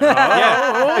talking."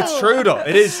 Yeah, it's true though.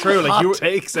 It is true. Like Hot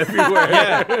takes everywhere.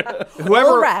 Yeah.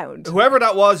 Whoever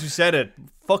that was who said it,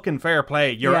 fucking fair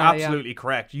play. You're absolutely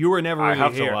correct. You Were Never Really Here. I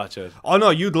have to watch it. Oh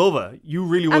no, you'd love it. You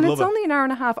really would love it. And it's only an hour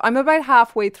and a half. I'm about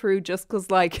halfway through just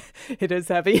because like it is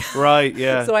heavy. Right,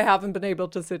 yeah. So I haven't been able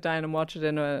to sit down and watch it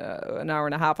in an hour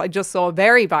and a half. I just saw a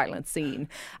very violent scene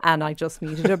and I just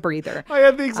needed a breather. I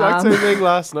had the exact same thing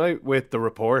last night with The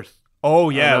Report.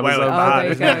 Oh yeah, well, there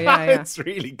you go. Yeah. It's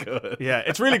really good. Yeah,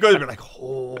 it's really good. You're like,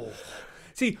 oh.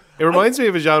 See, it reminds me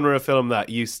of a genre of film that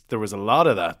there was a lot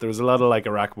of that. There was a lot of like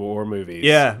Iraq War movies.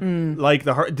 Yeah, like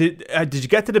did you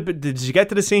get to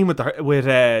the scene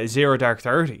with Zero Dark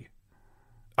 30?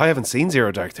 I haven't seen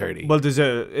Zero Dark 30. Well, there's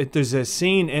a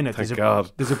scene in it. Thank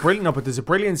God. There's a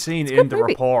brilliant scene in The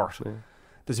Report. Yeah.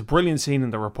 There's a brilliant scene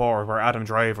in The Report where Adam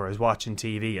Driver is watching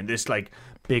TV and this like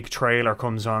big trailer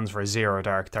comes on for Zero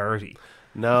Dark 30.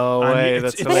 No way,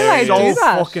 that's hilarious. hilarious.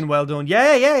 So fucking well done.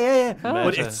 Yeah. Oh.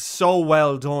 But it's so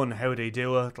well done how they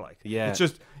do it. Like, yeah. It's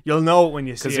just, you'll know it when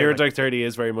you see it. Because Zero Dark 30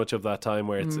 is very much of that time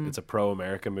where it's a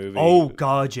pro-American movie. Oh,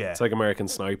 God, yeah. It's like American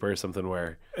Sniper or something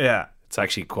where it's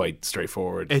actually quite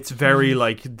straightforward. It's very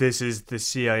like, this is the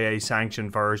CIA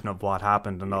sanctioned version of what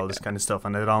happened and all this kind of stuff.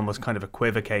 And it almost kind of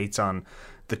equivocates on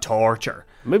the torture.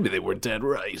 Maybe they were dead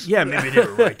right. Yeah, maybe they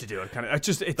were right to do it. Kind of.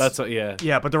 That's what.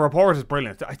 Yeah, but The Report is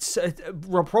brilliant.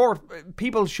 Report.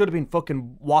 People should have been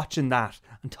fucking watching that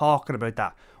and talking about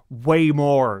that way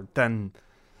more than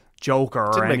Joker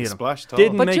or any of them.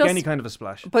 Didn't make any kind of a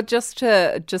splash. But just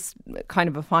kind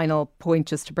of a final point,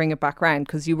 just to bring it back around,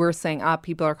 because you were saying,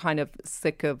 people are kind of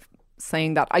sick of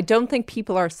saying that. I don't think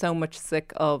people are so much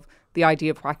sick of the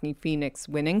idea of Joaquin Phoenix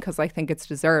winning, because I think it's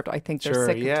deserved. I think they're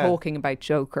sick of talking about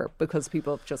Joker because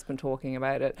people have just been talking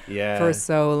about it for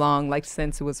so long, like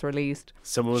since it was released.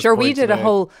 We did a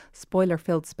whole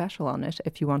spoiler-filled special on it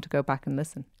if you want to go back and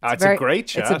listen. It's a great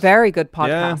chat. It's a very good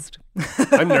podcast.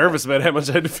 Yeah. I'm nervous about how much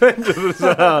I defended it as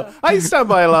well. I stand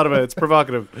by a lot of it. It's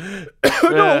provocative.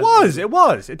 No, it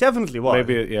was. It definitely was.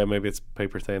 Maybe it's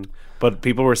paper thin. But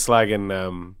people were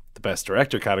slagging the Best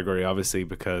Director category, obviously,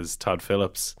 because Todd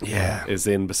Phillips is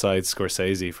in besides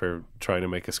Scorsese for trying to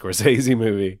make a Scorsese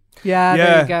movie. Yeah,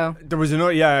 there you go. There was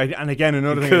another, and again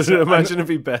another thing. Because imagine if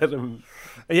he bet him.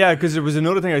 Yeah, because there was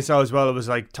another thing I saw as well. It was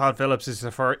like Todd Phillips is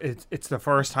it's the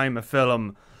first time a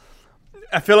film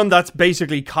that's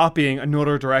basically copying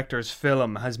another director's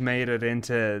film has made it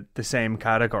into the same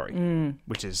category,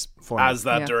 which is funny. As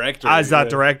that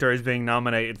director is being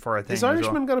nominated for a thing. Is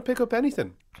Irishman going to pick up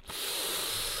anything?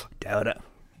 Doubt it.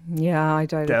 Yeah, I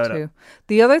doubt it too.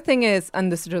 The other thing is,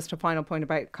 and this is just a final point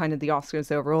about kind of the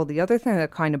Oscars overall, the other thing that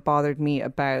kind of bothered me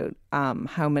about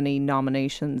how many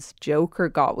nominations Joker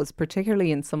got was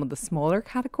particularly in some of the smaller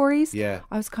categories. Yeah.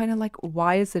 I was kind of like,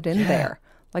 why is it in there?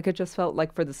 Like, it just felt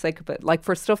like for the sake of it, like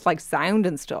for stuff like sound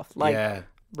and stuff, like,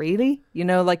 really? You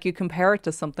know, like you compare it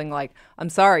to something like, I'm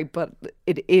sorry, but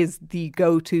it is the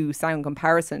go-to sound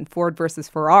comparison, Ford versus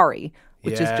Ferrari,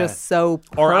 which is just so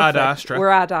perfect. Or Ad Astra. Or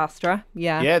Ad Astra,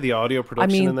 Yeah, the audio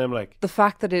production in them, like. The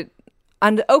fact that it,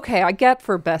 and okay, I get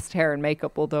for best hair and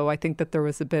makeup, although I think that there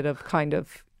was a bit of kind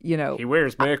of, you know. He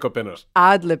wears makeup in it.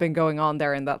 Ad-libbing going on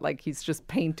there in that, like, he's just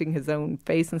painting his own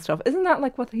face and stuff. Isn't that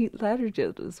like what Heath Ledger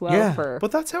did as well? Yeah, but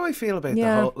that's how I feel about the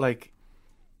whole, like,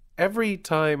 every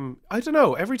time the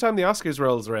Oscars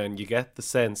rolls around, you get the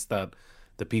sense that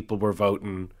the people were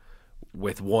voting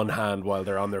with one hand while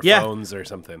they're on their phones or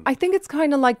something. I think it's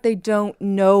kind of like they don't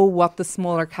know what the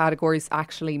smaller categories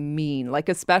actually mean. Like,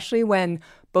 especially when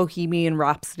Bohemian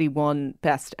Rhapsody won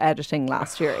Best Editing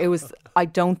last year. I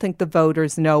don't think the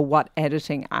voters know what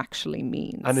editing actually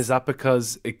means. And is that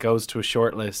because it goes to a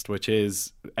short list, which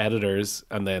is editors,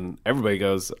 and then everybody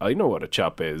goes, I know what a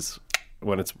chop is,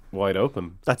 when it's wide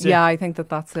open. That's it. Yeah, I think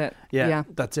that's it. Yeah,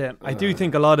 that's it. I do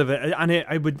think a lot of it, and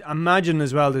I would imagine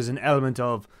as well there's an element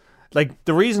of, like,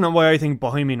 the reason why I think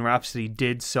Bohemian Rhapsody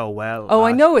did so well. Oh,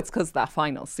 I know it's because that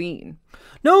final scene.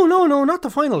 No, not the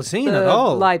final scene at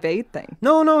all. Live Aid thing.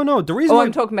 No. The reason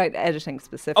I'm talking about editing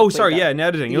specifically. Oh, sorry, in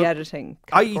editing. The editing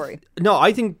category.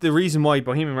 I think the reason why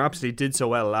Bohemian Rhapsody did so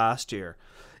well last year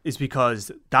is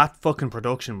because that fucking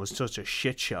production was such a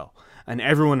shit show. And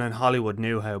everyone in Hollywood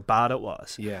knew how bad it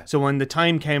was. Yeah. So when the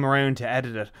time came around to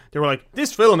edit it, they were like,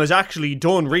 this film is actually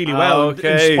done really well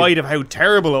in spite of how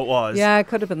terrible it was. Yeah, it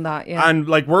could have been that, yeah. And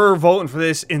like, we're voting for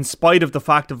this in spite of the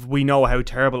fact of we know how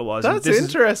terrible it was. That's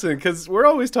interesting, because we're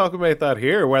always talking about that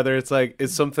here, whether it's like,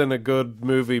 is something a good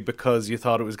movie because you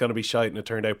thought it was going to be shite and it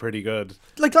turned out pretty good.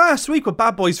 Like last week with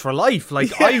Bad Boys for Life,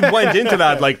 like I went into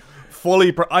that like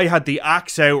fully, I had the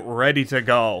axe out ready to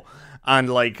go.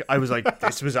 And like I was like,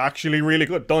 this was actually really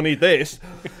good. Don't eat this.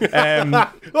 This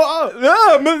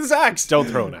axe. Don't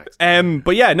throw an axe.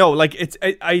 But yeah, no, like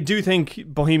I do think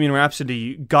Bohemian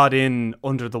Rhapsody got in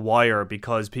under the wire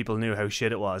because people knew how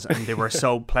shit it was, and they were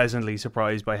so pleasantly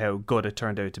surprised by how good it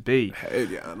turned out to be. How do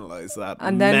you analyze that?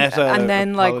 And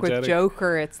then like with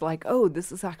Joker, it's like, oh,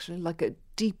 this is actually like a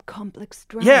deep, complex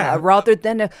drama rather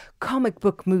than a comic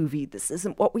book movie. This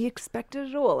isn't what we expected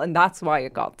at all, and that's why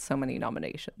it got so many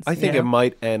nominations. I think it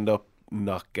might end up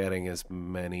not getting as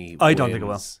many I don't think it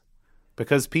will,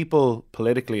 because people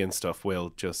politically and stuff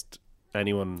will just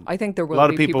anyone. I think there will a lot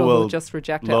be of people who will just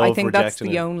reject it. I think that's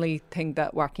the it. only thing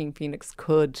that Joaquin Phoenix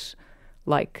could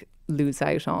like lose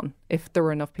out on if there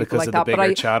were enough people because like of that. The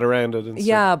bigger chat around it and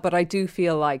stuff. But I do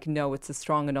feel like no, it's a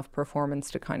strong enough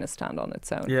performance to kind of stand on its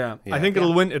own. Yeah. I think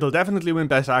it'll win. It'll definitely win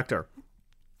Best Actor.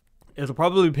 It'll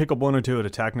probably pick up one or two of the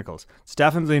technicals. It's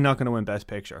definitely not going to win Best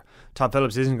Picture. Todd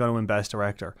Phillips isn't going to win Best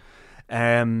Director.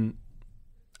 And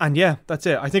yeah, that's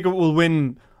it. I think it will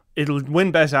win. It'll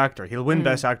win Best Actor. He'll win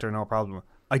Best Actor, no problem.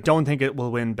 I don't think it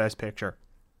will win Best Picture.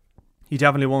 He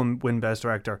definitely won't win Best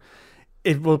Director.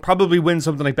 It will probably win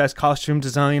something like Best Costume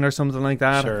Design or something like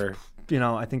that. Sure. You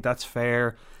know, I think that's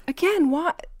fair. Again,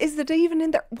 what is it even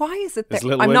in there? Why is it there?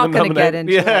 Little I'm not going to get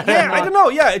into it. Yeah, I don't know.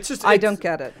 Yeah, it's just... I don't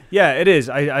get it. Yeah, it is.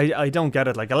 I don't get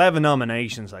it. Like 11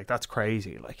 nominations, like that's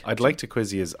crazy. Like I'd like to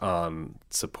quiz you on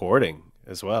supporting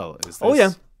as well. Is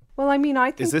this, Well, I mean, I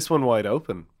think... Is this one wide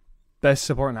open? Best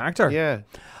Supporting Actor? Yeah.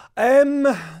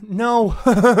 No.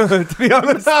 To be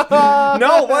honest.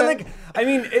 No, well, like... I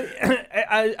mean,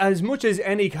 as much as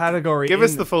any category... Give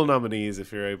us the full nominees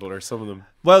if you're able, or some of them.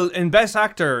 Well, in Best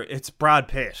Actor, it's Brad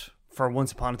Pitt for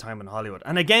Once Upon a Time in Hollywood.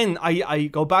 And again, I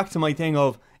go back to my thing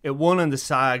of it won in the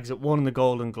SAGs, it won in the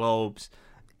Golden Globes.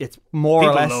 It's more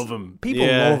or less... People love him. People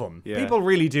love him. Yeah. People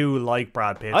really do like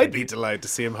Brad Pitt. I'd be delighted to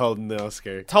see him holding the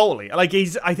Oscar. Totally. Like,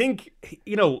 I think,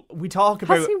 you know, we talk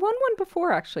about... Has he won one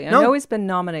before, actually? I know he's been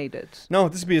nominated. No,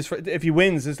 this will be his if he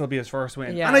wins, this will be his first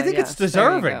win. Yeah, and I think it's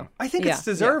deserving. I think it's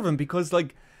deserving because,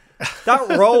 like,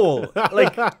 that role,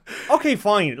 like, okay,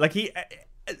 fine. Like,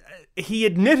 he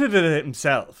admitted it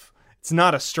himself. It's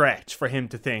not a stretch for him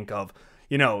to think of,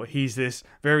 you know, he's this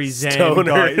very zen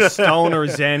stoner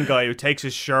zen guy who takes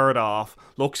his shirt off,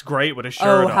 looks great with his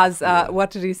shirt off.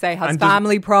 What did he say? Has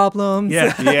family problems.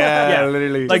 Yeah,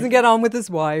 literally. Doesn't get on with his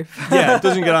wife.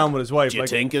 Doesn't get on with his wife. Do you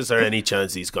think, is there any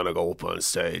chance he's going to go up on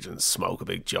stage and smoke a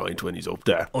big joint when he's up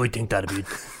there? I think that'd be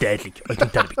deadly. I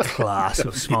think that'd be class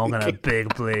of smoking a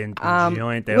big blind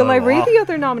joint. Will I read the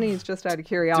other nominees just out of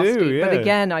curiosity? But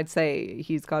again, I'd say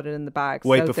he's got it in the bag.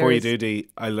 Wait, before you do, Dee,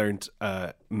 I learned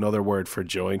another word for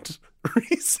joint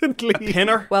recently. A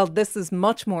pinner? Well, this is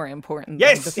much more important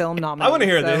than the film nominees. I want to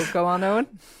hear this. Go on, Owen.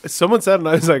 Someone said, and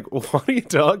I was like, what are you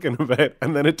talking about?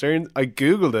 And then I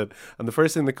Googled it, and the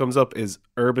first thing that comes up is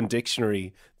Urban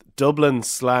Dictionary, Dublin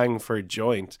slang for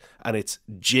joint, and it's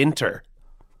jinter.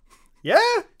 Yeah?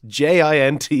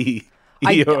 Jint.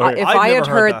 If I had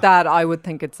heard that, I would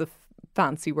think it's a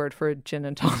fancy word for a gin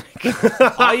and tonic.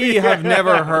 I have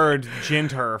never heard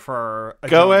jinter for a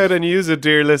Go joint. out and use it,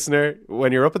 dear listener,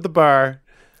 when you're up at the bar.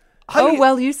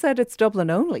 Well, you said it's Dublin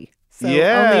only. So only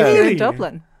if you're in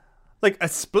Dublin. Like, a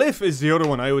spliff is the other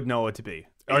one I would know it to be.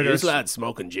 There's lads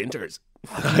smoking ginters.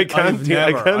 I've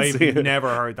never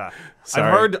heard that.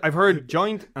 Sorry. I've heard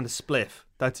joint and a spliff.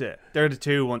 That's it. They're the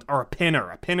two ones. Or a pinner.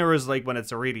 A pinner is like when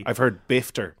it's a really... I've heard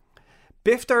bifter.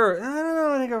 Bifter, I don't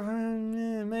know. I think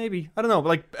maybe I don't know. But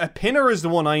like a pinner is the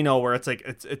one I know where it's like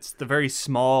it's the very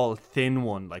small, thin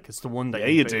one. Like it's the one that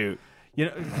you do. You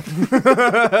know, no,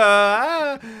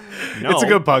 it's a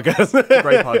good podcast. It's a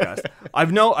great podcast. I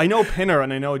know pinner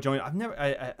and I know joint. I've never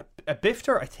a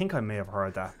bifter. I think I may have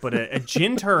heard that, but a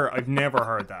jinter, I've never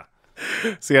heard that.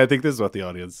 See, I think this is what the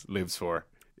audience lives for.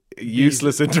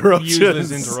 Useless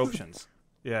interruptions.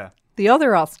 Yeah. The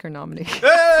other Oscar nominee.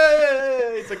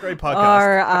 Hey, it's a great podcast.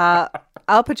 Are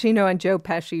Al Pacino and Joe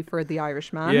Pesci for The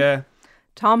Irishman. Yeah.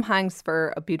 Tom Hanks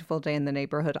for A Beautiful Day in the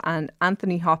Neighborhood, and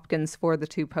Anthony Hopkins for The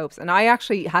Two Popes. And I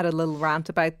actually had a little rant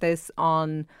about this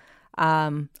on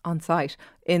on site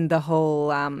in the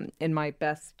whole in my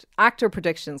best actor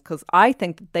predictions, because I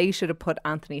think that they should have put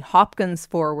Anthony Hopkins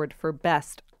forward for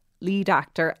best lead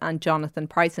actor and Jonathan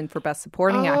Pryce in for best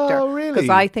supporting actor. Oh, really? Because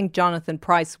I think Jonathan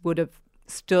Pryce would have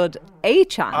stood a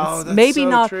chance. Oh, that's maybe so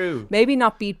not true. Maybe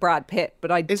not beat Brad Pitt,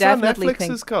 but I Is definitely that Netflix's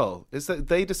think call? Is that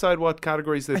they decide what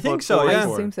categories they think put so, forward yeah. I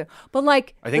for? assume so. But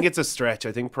like, I think it's a stretch.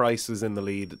 I think Price was in the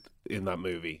lead in that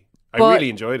movie. I but- really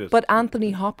enjoyed it. But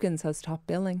Anthony Hopkins has top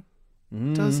billing.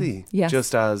 Does he? Yes.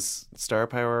 Just as star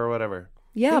power or whatever.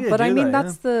 Yeah, Maybe but they I do mean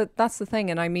that, that's the thing,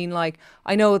 and I mean, like,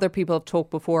 I know other people have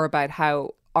talked before about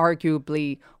how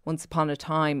arguably Once Upon a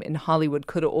Time in Hollywood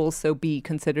could also be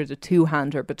considered a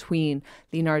two-hander between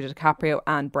Leonardo DiCaprio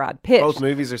and Brad Pitt. Both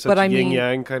movies are such But a I mean,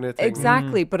 yin-yang kind of thing.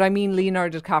 Exactly, but I mean,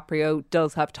 Leonardo DiCaprio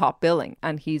does have top billing,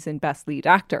 and he's in Best Lead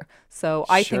Actor. So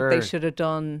I think they Sure. should have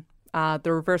done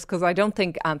the reverse, because I don't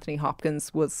think Anthony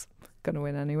Hopkins was going to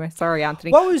win anyway. Sorry,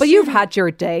 Anthony. What was But you've your- had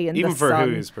your day in Even the for sun.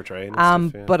 who he's portraying and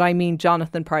stuff, yeah. But I mean,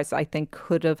 Jonathan Pryce, I think,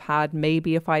 could have had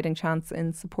maybe a fighting chance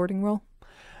in supporting role.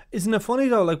 Isn't it funny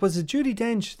though? Like, was it Judi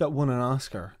Dench that won an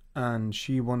Oscar, and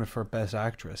she won it for Best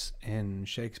Actress in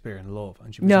Shakespeare in Love?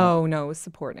 And she was No, it was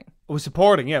supporting. it was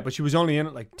supporting, yeah, but she was only in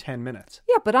it like 10 minutes.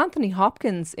 Yeah, but Anthony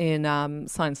Hopkins in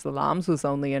Silence of the Lambs was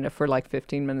only in it for like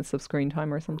 15 minutes of screen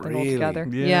time or something Really? altogether.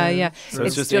 Yeah. Yeah. So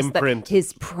it's just that imprint.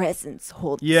 his presence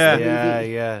holds Yeah. the Yeah,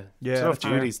 movie. yeah. Yeah, I don't know if that's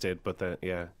fair. Judy's did, but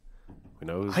yeah. We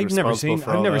know who's I've never responsible seen.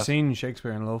 for I've all never that. seen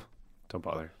Shakespeare in Love. Don't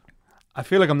bother. I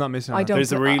feel like I'm not missing. I out. don't.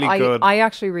 There's a thi- really I, good- I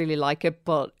actually really like it,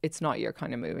 but it's not your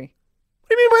kind of movie. What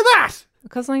do you mean by that?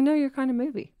 Because I know your kind of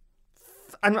movie,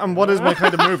 And what is my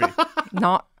kind of movie?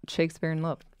 not Shakespeare in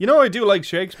Love. You know, I do like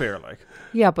Shakespeare. Like,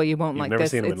 Yeah, but you won't You've like never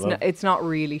this. seen him in It's Love. not, it's not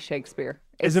really Shakespeare.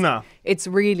 isn't it? It's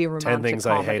really romantic 10 Things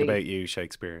I Hate comedy. About You,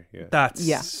 Shakespeare. Yeah. That's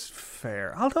Yeah.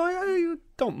 fair. Although I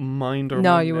don't mind. Or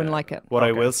No, you wouldn't like it. What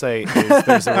I Okay. will say is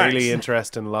there's a Thanks. really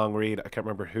interesting long read. I can't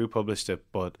remember who published it,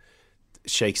 but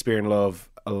Shakespeare in Love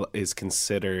is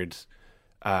considered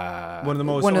One of the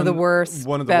most. One of the worst.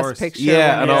 One of the Best worst. Picture.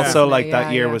 yeah, and winners, also isn't like it? that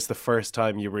Yeah, year yeah. was the first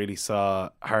time you really saw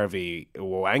Harvey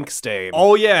Wankstein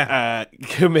Oh yeah.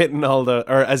 committing all the,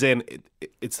 or as in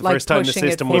it's the Like first time the pushing it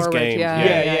system was forward, gamed. yeah,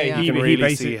 yeah. You can He really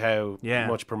basically- see how yeah.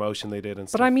 much promotion they did and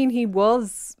stuff. But I mean, he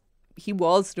was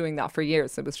doing that for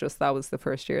years. It was just that was the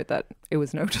first year that it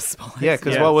was noticeable. yeah,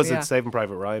 because Yeah. what was Yeah. it? Saving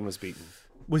Private Ryan was beaten.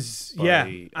 Was by, yeah,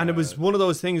 and it was uh, one of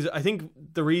those things. I think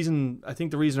the reason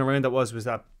around that was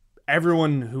that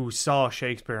everyone who saw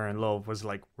Shakespeare in Love was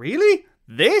like, really,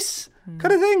 this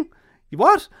kind of thing,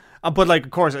 what? But like,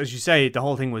 of course, as you say, the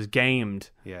whole thing was gamed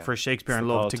Yeah. for Shakespeare It's in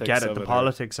the Love to politics get it, of the it, or-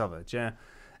 politics of it. Yeah,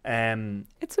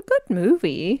 It's a good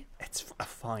movie. it's a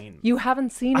fine. You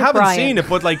haven't seen I it, haven't Brian. seen it,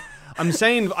 but like, I'm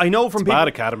saying, I know from people. Bad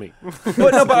Academy.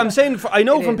 But no, but I'm saying I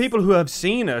know It from is. people who have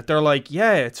seen it, they're like,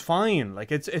 yeah, it's fine.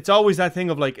 Like it's always that thing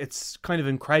of like it's kind of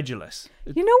incredulous.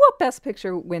 You know what Best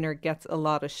Picture winner gets a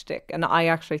lot of shtick, and I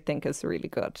actually think is really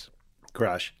good?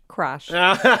 Crash. Crash.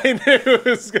 I knew it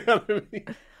was gonna be.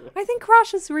 I think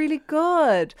Crash is really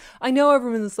good. I know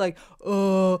everyone's like,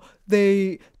 oh,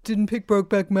 they didn't pick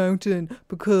Brokeback Mountain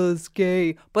because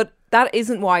gay, but that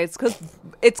isn't why. It's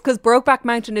because Brokeback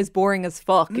Mountain is boring as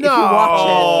fuck if you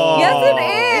watch it. Yes, it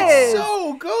is. It's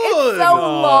so good. It's so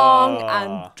long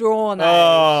and drawn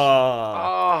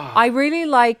out. I really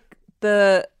like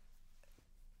the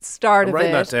start I'm of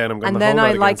writing it, that down. I'm gonna and then hold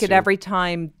I that like against it you. every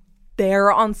time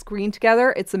they're on screen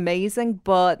together. It's amazing,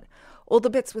 but all the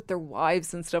bits with their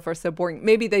wives and stuff are so boring.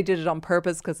 Maybe they did it on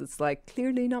purpose because it's like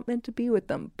clearly not meant to be with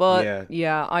them. But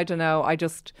yeah, I don't know.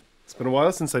 It's been a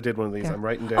while since I did one of these. I'm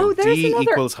writing down Oh, there's D another-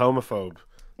 equals homophobe.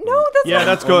 No, that's Yeah, not.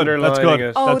 that's good. That's Underlining good.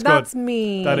 it. Oh, That's that's good.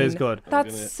 mean. That is good.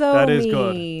 That's so That is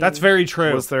mean. good. That's very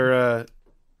true. Was there a...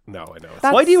 No, I know. It's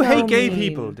That's Why do you so hate gay mean.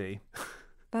 people, D?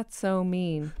 That's so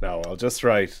mean. No, I'll just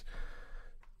write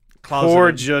Closeted.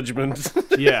 poor judgment.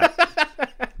 Yeah.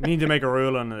 We need to make a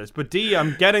rule on this. But D,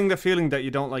 I'm getting the feeling that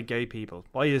you don't like gay people.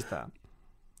 Why is that?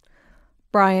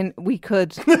 Brian, we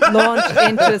could launch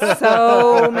into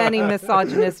so many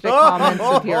misogynistic comments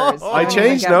of yours. I Don't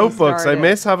changed even get me notebooks. I started.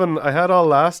 miss having... I had all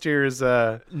last year's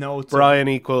No. Brian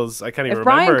equals... I can't even If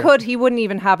remember. Brian could, he wouldn't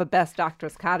even have a Best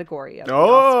Actress category at the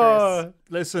Oscars. Oh!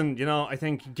 Listen, you know, I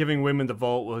think giving women the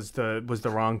vote was the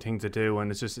wrong thing to do, and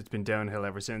it's been downhill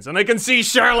ever since. And I can see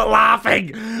Charlotte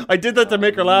laughing. I did that to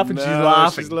make her laugh, and she's No,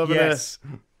 laughing. she's loving yes.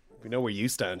 We know where you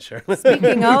stand, Charlotte.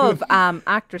 Speaking of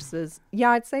actresses,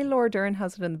 yeah, I'd say Laura Dern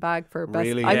has it in the bag for best.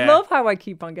 Really? I Yeah. love how I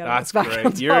keep on getting That's this back on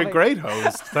great. You're a topic. great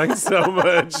host. Thanks so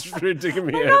much for digging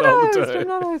me I'm out not all a the host, time. I'm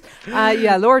not a host.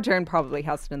 Yeah, Laura Dern probably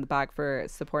has it in the bag for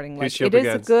supporting. Who's Like, she it up is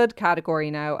against? a good category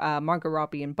now. Margot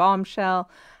Robbie in Bombshell.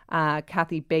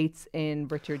 Kathy Bates in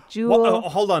Richard Jewell.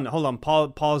 Hold on.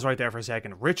 Pause right there for a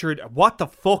second. Richard, what the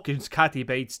fuck is Kathy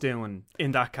Bates doing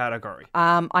in that category?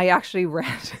 I actually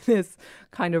read this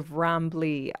kind of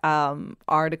rambly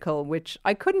article, which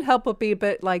I couldn't help but be a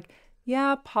bit like,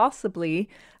 yeah, possibly.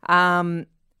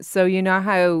 So you know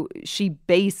how she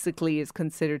basically is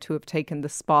considered to have taken the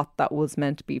spot that was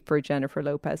meant to be for Jennifer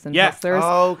Lopez in Hustlers.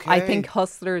 Okay. I think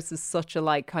Hustlers is such a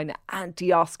like kind of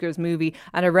anti-Oscars movie.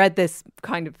 And I read this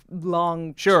kind of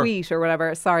long tweet or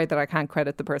whatever. Sorry that I can't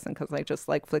credit the person because I just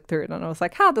like flicked through it and I was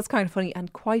like, that's kind of funny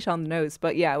and quite on the nose.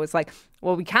 But yeah, I was like,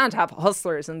 well, we can't have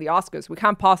Hustlers in the Oscars. We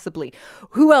can't possibly.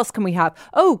 Who else can we have?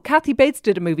 Oh, Kathy Bates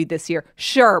did a movie this year.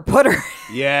 Sure, put her.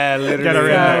 Yeah, literally. Get her in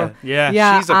there.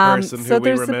 Yeah. She's a person who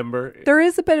we remember. There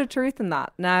is a bit of truth in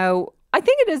that. Now, I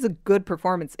think it is a good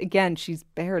performance. Again, she's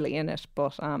barely in it.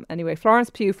 But anyway,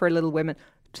 Florence Pugh for Little Women,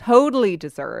 totally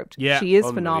deserved. Yeah. She is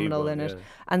phenomenal in it.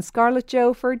 And Scarlett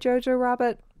Jo for Jojo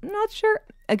Rabbit, not sure.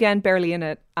 Again, barely in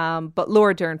it. But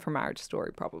Laura Dern for Marriage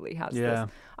Story probably has this.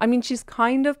 I mean, she's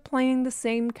kind of playing the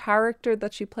same character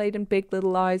that she played in Big Little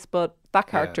Lies, but that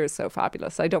character is so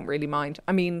fabulous. I don't really mind.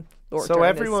 I mean, Laura Dern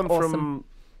everyone is awesome. from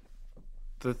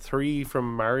the three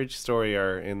from Marriage Story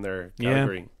are in their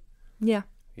category. Yeah.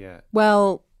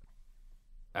 Well,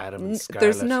 Adam and Scarlett.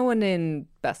 There's no one in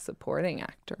Best Supporting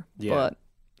Actor. Yeah.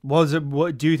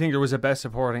 But do you think there was a Best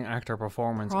Supporting Actor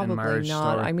performance in Marriage Story?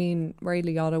 Probably not. I mean, Ray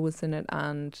Liotta was in it,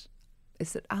 and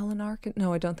is it Alan Arkin?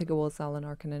 No, I don't think it was Alan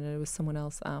Arkin in it. It was someone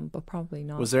else, but probably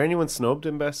not. Was there anyone snubbed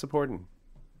in Best Supporting?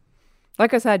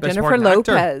 Like I said, Best Jennifer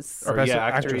Lopez. Or Best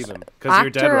actor actress. even. Because you're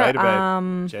dead right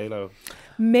about J-Lo.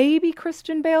 Maybe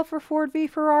Christian Bale for Ford v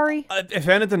Ferrari. If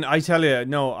anything, I tell you,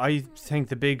 no, I think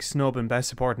the big snub in Best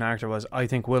Supporting Actor was, I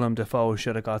think Willem Dafoe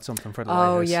should have got something for The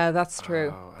Lighthouse. Oh, yeah, that's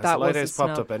true. Has That The Lighthouse was a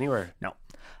popped snub. up anywhere? No.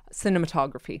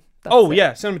 Cinematography.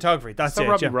 Yeah, cinematography. That's it.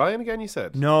 Robbie Yeah. Ryan again, you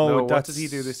said? No, what did he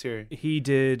do this year? He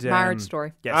did... Marriage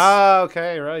Story. Yes.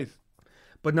 Okay, right.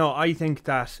 But no, I think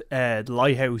that The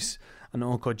Lighthouse and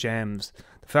Uncut Gems,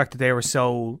 the fact that they were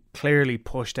so clearly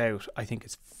pushed out, I think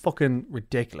it's fucking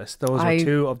ridiculous. Those are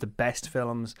two of the best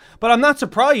films. But I'm not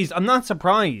surprised. I'm not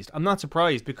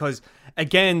surprised because,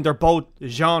 again, they're both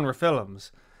genre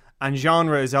films. And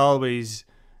genre is always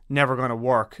never going to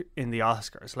work in the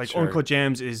Oscars. Like, Uncut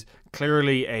Gems is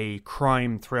clearly a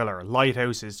crime thriller.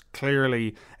 Lighthouse is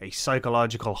clearly a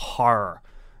psychological horror.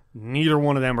 Neither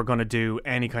one of them are going to do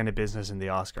any kind of business in the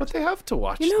Oscars. But they have to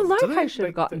watch You know, them. Lighthouse should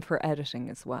have gotten for editing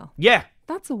as well. Yeah.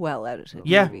 That's a well-edited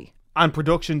Yeah. movie. And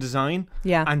production design.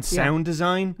 Yeah. And sound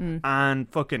design. And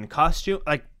fucking costume.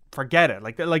 Like, forget it.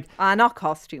 Like Not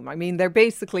costume. I mean, they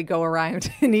basically go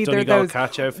around in either Donegal those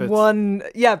catch outfits.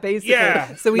 Basically.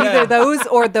 Yeah. So either those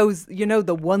or those, the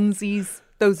onesies,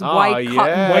 those white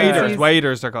cotton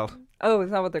Waders, they're called. Oh,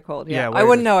 is that what they're called? Yeah. Yeah, I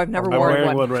wouldn't know. I've never I'm worn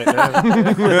wearing one. one right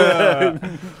now.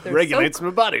 They're Regulates my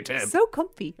body temp. so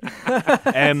comfy. But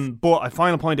a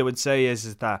final point I would say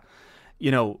is that,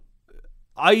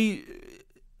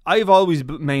 I've always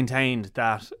maintained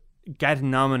that getting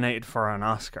nominated for an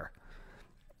Oscar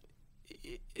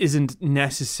isn't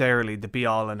necessarily the be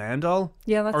all and end all.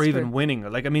 Yeah, that's or even true.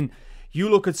 winning. Like, I mean, you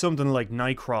look at something like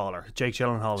Nightcrawler, Jake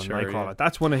Gyllenhaal in Nightcrawler. Yeah.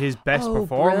 That's one of his best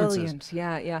performances. Brilliant.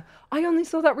 Yeah. I only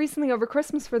saw that recently over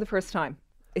Christmas for the first time.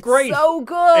 It's Great. so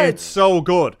good. It's so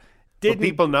good. But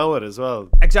people know it as well.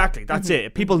 Exactly, that's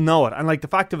it. People know it. And like the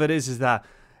fact of it is that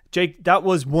Jake, that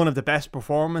was one of the best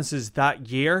performances that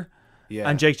year. Yeah.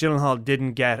 And Jake Gyllenhaal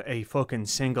didn't get a fucking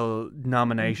single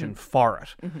nomination for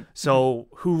it. So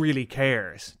who really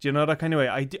cares? Do you know that kind of way?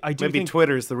 I do Maybe think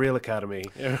Twitter's the real academy.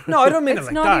 No, I don't mean It's it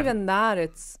like not that. even that.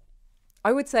 It's,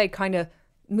 I would say, kind of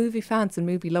movie fans and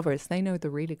movie lovers. They know the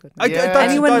really good movies.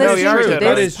 Anyone listening to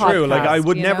That this is true. Like, I podcast,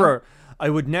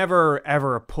 would never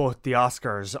ever put the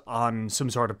Oscars on some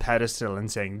sort of pedestal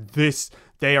and saying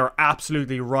they are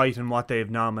absolutely right in what they've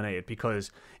nominated,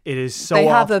 because it is so they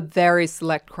have a very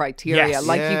select criteria. Yes.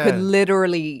 Like you could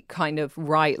literally kind of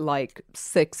write like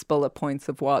 6 bullet points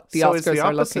of what the so Oscars is the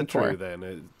are opposite looking for. true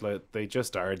then? Like, they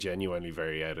just are genuinely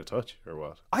very out of touch, or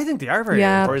what? I think they are very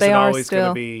Or is they it are always going to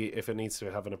still. be, if it needs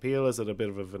to have an appeal, is it a bit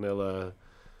of a vanilla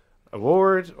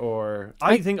award? Or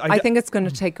I think it's going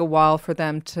to take a while for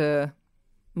them to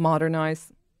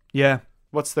modernize. yeah,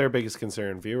 what's their biggest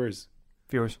concern? Viewers.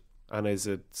 and is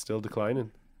it still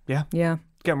declining? Yeah, Yeah.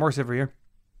 getting worse every year.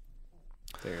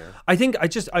 There.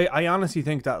 I honestly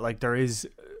think that like there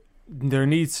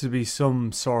needs to be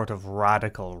some sort of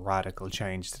radical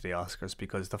change to the Oscars,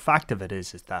 because the fact of it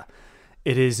is that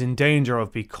it is in danger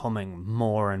of becoming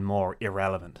more and more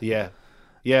irrelevant. Yeah,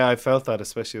 I felt that,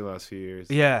 especially the last few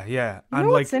years. Yeah. You know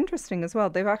what's interesting as well?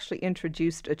 They've actually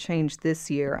introduced a change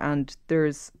this year, and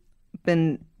there's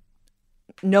been,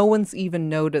 no one's even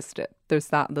noticed it. There's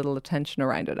that little attention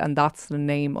around it, and that's the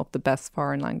name of the best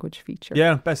foreign language feature.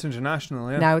 Yeah, best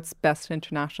international. Yeah. Now it's best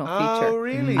international feature. Oh,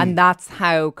 really? And that's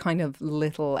how kind of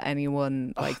little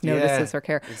anyone notices or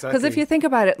care. Because exactly. if you think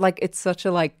about it, like it's such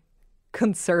a like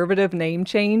conservative name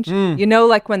change. You know,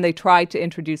 like when they tried to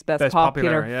introduce best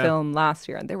popular film last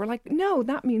year, and they were like, no,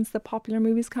 that means that popular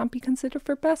movies can't be considered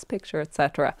for best picture,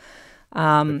 etc. They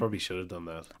probably should have done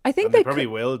that. I think and they probably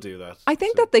will do that. I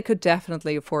think that they could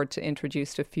definitely afford to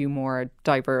introduce a few more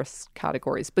diverse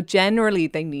categories, but generally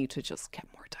they need to just get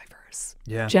more diverse.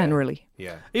 Yeah. Generally.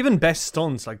 Yeah. Even best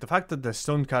stunts, like the fact that the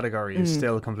stunt category is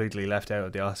still completely left out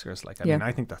of the Oscars, like I mean,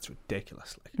 I think that's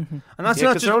ridiculous. Like, and that's not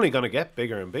because just they're only going to get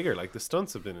bigger and bigger. Like the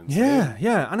stunts have been insane.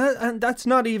 Yeah, and that's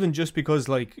not even just because,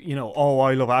 like, you know, oh,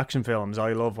 I love action films,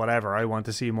 I love whatever, I want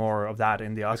to see more of that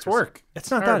in the Oscars. It's work.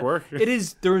 It's not hard that work. It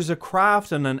is. There's a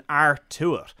craft and an art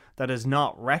to it that is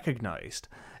not recognized.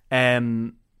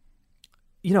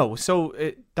 You know, so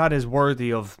that is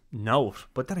worthy of note.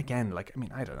 But then again, like, I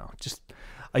mean, I don't know. Just,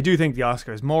 I do think the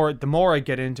Oscars, the more I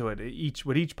get into it,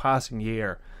 with each passing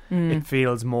year, it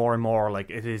feels more and more like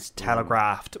it is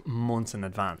telegraphed months in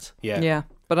advance. Yeah.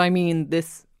 But I mean,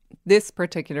 this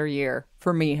particular year,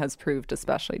 for me, has proved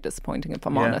especially disappointing, if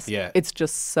I'm honest. Yeah. It's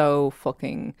just so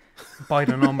fucking... By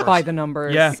the numbers. By the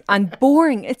numbers. Yeah. And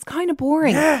boring. It's kind of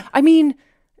boring. Yeah. I mean...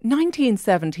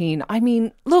 1917. I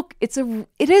mean, look, it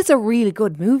is a really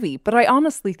good movie, but I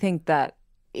honestly think that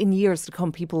in years to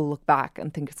come, people will look back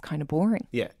and think it's kind of boring.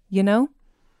 Yeah. You know?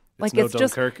 Like it's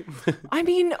Dunkirk. Just, I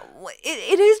mean,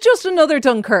 it is just another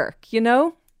Dunkirk, you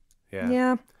know?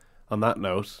 Yeah. On that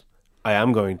note, I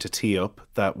am going to tee up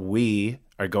that we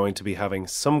are going to be having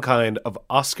some kind of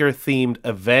Oscar-themed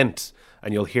event,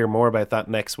 and you'll hear more about that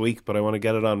next week, but I want to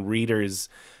get it on readers'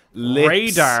 lips.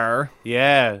 Radar.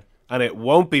 Yeah. And it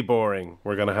won't be boring.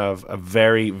 We're going to have a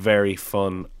very, very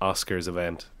fun Oscars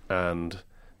event. And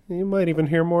you might even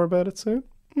hear more about it soon.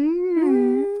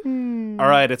 All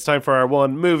right, it's time for our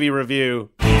one movie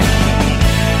review.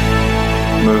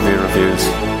 Movie reviews.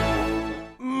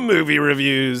 Movie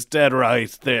reviews, dead right.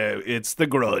 There, it's The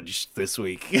Grudge this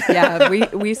week. Yeah,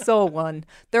 we saw one.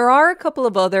 There are a couple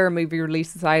of other movie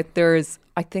releases out. There's,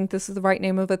 I think this is the right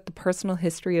name of it, The Personal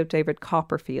History of David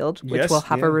Copperfield, which we'll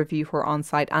have a review for on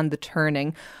site, and The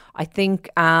Turning. I think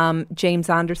James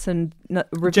Anderson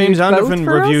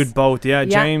reviewed both. Yeah,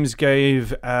 James gave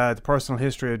The Personal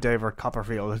History of David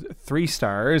Copperfield 3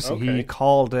 stars. Okay. He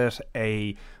called it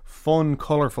a fun,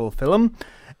 colourful film.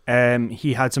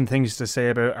 He had some things to say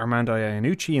about Armando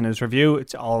Iannucci in his review.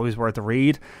 It's always worth a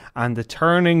read. And The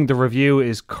Turning, the review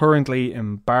is currently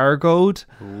embargoed.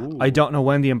 Ooh. I don't know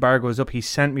when the embargo is up. He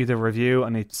sent me the review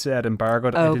and it said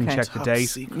embargoed. I didn't check the date.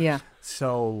 Secret. Yeah.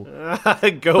 So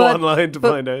go online to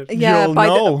find out. Yeah, You'll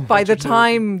know. By the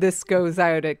time this goes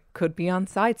out, it could be on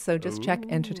site. So just check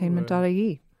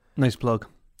entertainment.ie. Nice plug.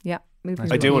 Yeah.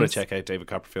 I do want to check out David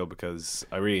Copperfield because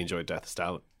I really enjoyed Death of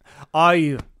Stalin.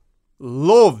 I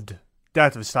loved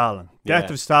Death of Stalin.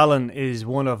 Death of Stalin is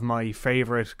one of my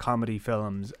favourite comedy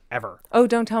films ever. Oh,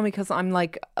 don't tell me, because I'm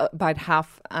like about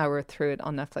half hour through it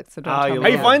on Netflix. So don't tell me. How are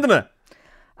you finding it?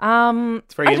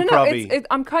 It's very improv-y.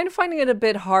 I'm kind of finding it a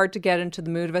bit hard to get into the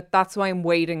mood of it. That's why I'm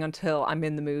waiting until I'm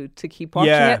in the mood to keep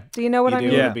watching it. Do you know what I mean?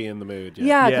 You do want to be in the mood.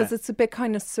 Yeah, because it's a bit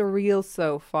kind of surreal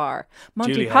so far.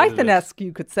 Monty Python-esque,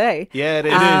 you could say. Yeah, it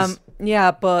is.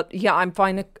 Yeah, but yeah,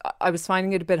 I was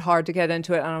finding it a bit hard to get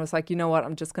into it, and I was like, you know what?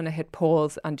 I'm just going to hit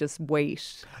pause and just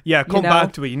wait. Yeah, come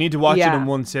back to it. You need to watch it in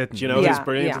one sitting. Do you know who's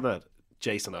brilliant in that?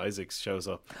 Jason Isaacs shows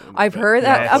up. I've heard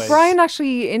that. Brian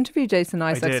actually interviewed Jason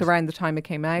Isaacs around the time it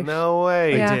came out. No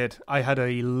way. Yeah. I did. I had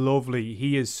a lovely...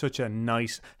 He is such a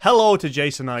nice... Hello to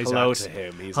Jason Isaacs. Hello to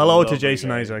him. Hello to Jason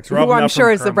Isaacs. Who I'm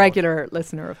sure is a regular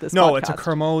listener of this podcast. No, it's a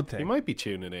Kermode thing. He might be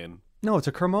tuning in. No, it's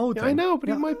a Kermode thing. I know, but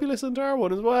he might be listening to our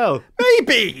one as well.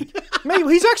 Maybe.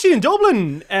 He's actually in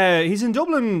Dublin. He's in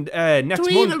Dublin next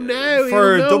Tweet month him now.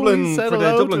 for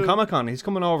the Dublin Comic Con. He's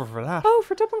coming over for that. Oh,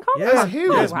 for Dublin Comic Con? Yeah,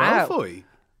 who is Malfoy?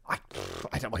 I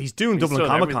don't know. He's doing Dublin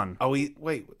Comic Con.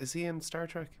 Wait, is he in Star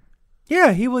Trek?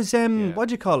 Yeah, he was. What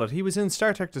do you call it? He was in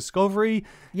Star Trek Discovery.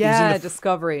 Yeah,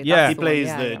 Discovery. Yeah, he plays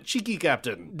the cheeky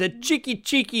captain. The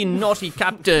cheeky naughty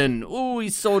captain. Oh,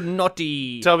 he's so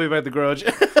naughty. Tell me about The Grudge.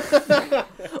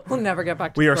 We'll never get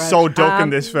back to We are Grudge. so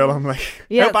ducking this film. Like,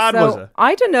 how bad was it?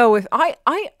 I don't know if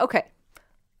okay.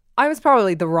 I was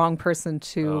probably the wrong person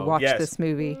to watch this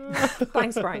movie.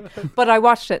 Thanks, Brian. But I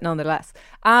watched it nonetheless.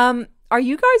 Are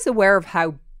you guys aware of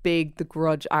how big The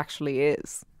Grudge actually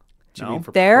is? No.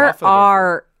 There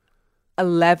are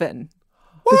 11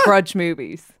 The Grudge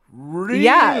movies. Really?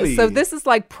 Yeah. So this is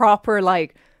like proper,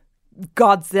 like,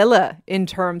 Godzilla in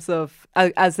terms of,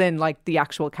 as in like the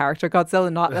actual character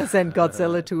Godzilla, not as in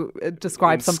Godzilla to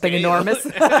describe something enormous,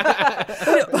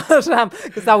 because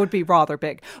that would be rather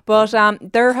big. But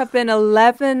there have been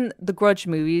 11 The Grudge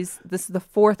movies. This is the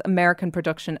 4th American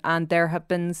production, and there have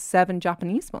been 7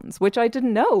 Japanese ones, which I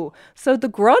didn't know. So The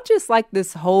Grudge is like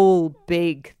this whole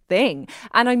big thing.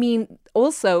 And I mean,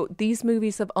 also, these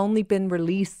movies have only been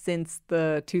released since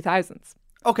the 2000s.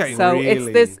 Okay, so really? It's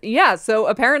this, yeah. So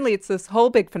apparently it's this whole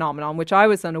big phenomenon, which I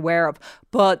was unaware of.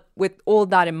 But with all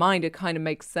that in mind, it kind of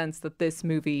makes sense that this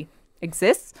movie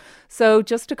exists. So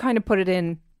just to kind of put it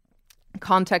in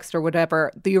context or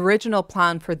whatever, the original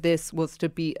plan for this was to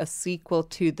be a sequel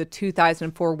to the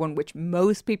 2004 one, which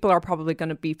most people are probably going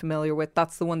to be familiar with.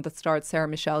 That's the one that starred Sarah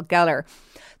Michelle Gellar.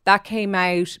 That came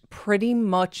out pretty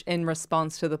much in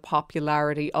response to the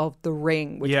popularity of The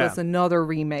Ring, which was another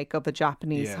remake of a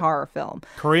Japanese horror film.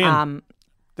 Korean.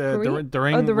 The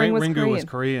Ring was Korean. Was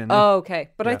Korean. Oh,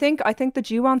 okay. But I think the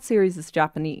Ju-on series is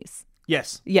Japanese.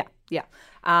 Yes. Yeah.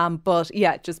 But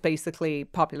yeah, just basically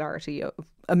popularity of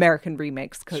American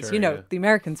remakes, because the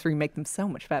Americans remake them so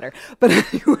much better. But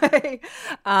anyway,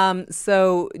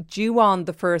 so Ju-on,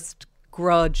 the first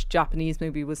Grudge Japanese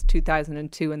movie, was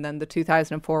 2002, and then the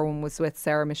 2004 one was with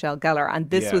Sarah Michelle Gellar, and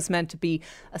this was meant to be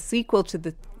a sequel to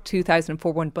the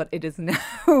 2004 one, but it is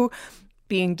now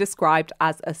being described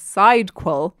as a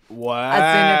sidequel. Wow.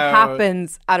 As in it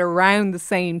happens at around the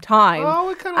same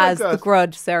time as the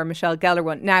Grudge Sarah Michelle Gellar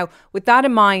one. Now, with that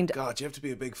in mind... God, you have to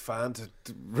be a big fan to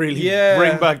really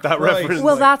bring back that reference.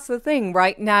 Well, that's the thing,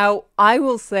 right? Now, I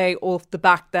will say off the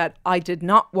back that I did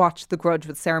not watch The Grudge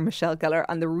with Sarah Michelle Gellar,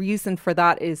 and the reason for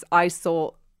that is I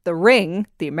saw The Ring,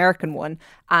 the American one,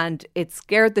 and it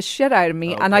scared the shit out of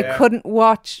me, and I couldn't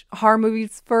watch horror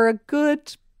movies for a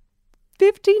good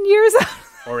 15 years.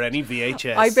 Or any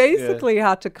VHS. I basically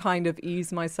had to kind of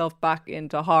ease myself back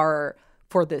into horror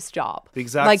for this job. The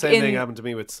exact same thing happened to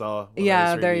me with Saw.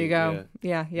 Yeah, there you go.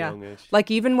 Yeah.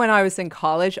 Like even when I was in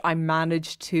college, I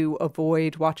managed to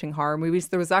avoid watching horror movies.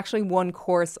 There was actually one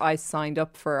course I signed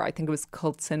up for, I think it was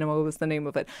Cult Cinema was the name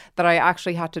of it, that I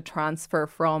actually had to transfer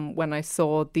from when I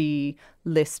saw the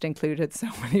list included so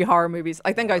many horror movies.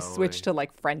 I think I switched to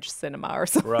like French cinema or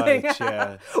something. Right,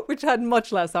 yeah. Which had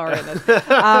much less horror in it.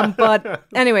 But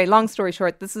anyway, long story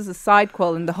short, this is a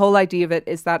sidequel, and the whole idea of it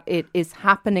is that it is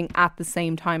happening at the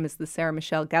same time as the Sarah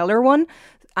Michelle Gellar one,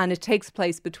 and it takes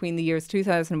place between the years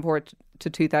 2004 to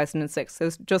 2006.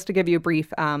 So just to give you a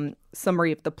brief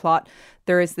summary of the plot,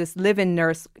 there is this live-in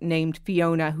nurse named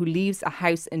Fiona who leaves a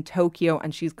house in Tokyo,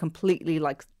 and she's completely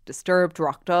like disturbed,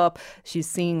 rocked up. She's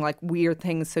seeing like weird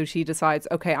things, so she decides,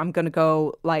 okay, I'm going to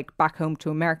go like back home to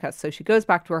America. So she goes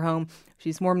back to her home.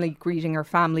 She's warmly greeting her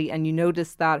family, and you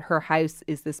notice that her house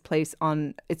is this place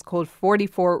it's called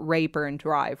 44 Rayburn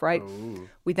Drive, right? Ooh.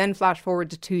 We then flash forward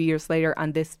to 2 years later,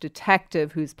 and this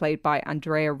detective who's played by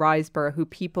Andrea Riseborough, who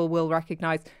people will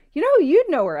recognize, you'd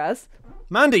know her as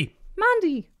Mandy.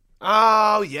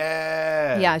 Oh,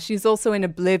 yeah. Yeah, she's also in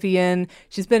Oblivion.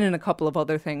 She's been in a couple of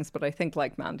other things, but I think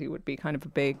like Mandy would be kind of a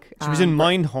big... She was in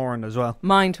Mindhorn as well.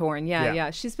 Mindhorn,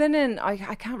 yeah. She's been in...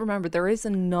 I can't remember. There is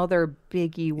another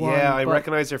biggie one. Yeah, I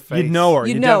recognise her face. You'd know her.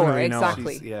 You'd know her,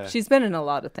 exactly. She's been in a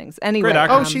lot of things. Anyway.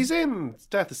 Oh, she's in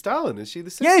Death of Stalin. Is she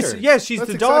the sister? Yes, she's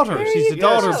the daughter. She's the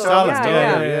daughter of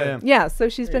Stalin. Yeah, so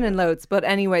she's been in loads. But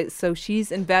anyway, so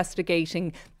she's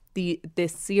investigating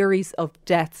this series of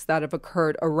deaths that have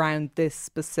occurred around this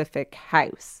specific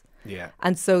house. Yeah.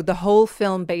 And so the whole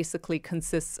film basically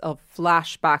consists of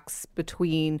flashbacks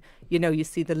between, you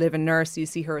see the live-in nurse, you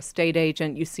see her estate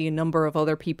agent, you see a number of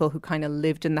other people who kind of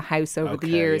lived in the house over the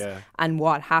years and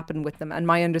what happened with them. And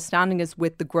my understanding is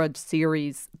with the Grudge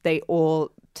series, they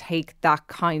all take that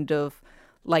kind of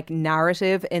like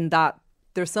narrative in that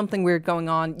there's something weird going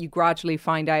on. You gradually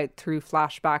find out through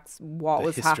flashbacks what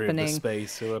was happening. Of the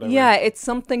space or whatever. Yeah, it's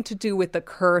something to do with the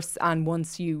curse. And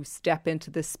once you step into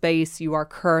this space, you are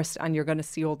cursed and you're going to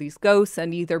see all these ghosts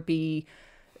and either be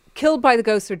killed by the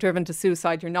ghosts or driven to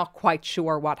suicide. You're not quite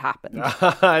sure what happened. It's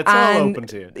all open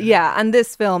to you. Yeah, and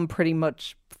this film pretty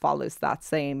much follows that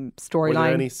same storyline. Were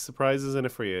there any surprises in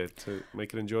it for you to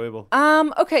make it enjoyable?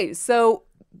 Okay, so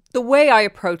the way I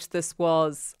approached this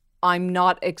was... I'm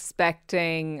not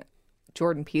expecting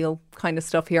Jordan Peele kind of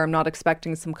stuff here. I'm not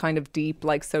expecting some kind of deep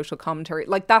like social commentary.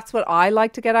 Like that's what I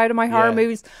like to get out of my horror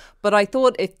movies. But I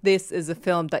thought if this is a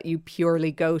film that you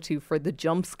purely go to for the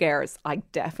jump scares, I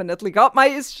definitely got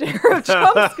my share of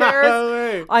jump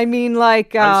scares. I mean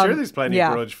like... I'm sure there's plenty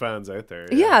of Grudge fans out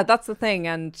there. Yeah, that's the thing.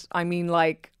 And I mean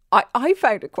like I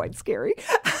found it quite scary.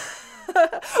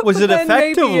 Was it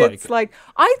effective? Maybe it's like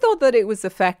I thought that it was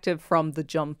effective from the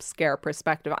jump scare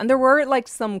perspective, and there were like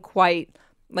some quite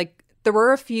like there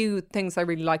were a few things I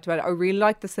really liked about it. I really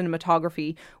liked the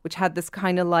cinematography, which had this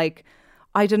kind of like,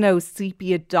 I don't know,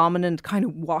 sepia dominant kind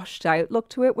of washed out look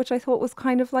to it, which I thought was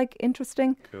kind of like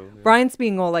interesting. Cool, yeah. Brian's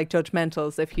being all like judgmental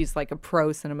as if he's like a pro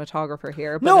cinematographer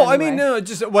here. But no, anyway, I mean, no,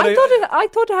 just what I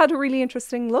thought it had a really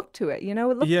interesting look to it. You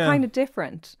know, it looked kind of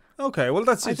different. Okay, well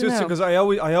that's it's just because I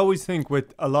always think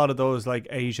with a lot of those like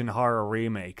Asian horror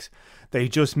remakes, they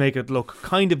just make it look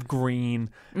kind of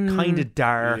green, kind of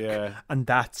dark, and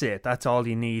that's it. That's all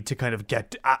you need to kind of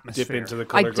get atmosphere. Dip into the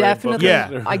color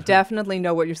I definitely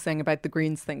know what you're saying about the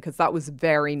greens thing, because that was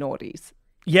very naughties.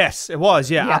 Yes, it was.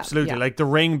 Yeah, absolutely. Yeah. Like The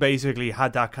Ring basically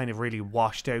had that kind of really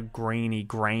washed out, grainy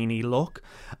look,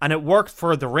 and it worked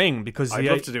for The Ring because I'd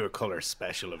love to do a color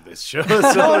special of this show.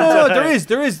 No, there is.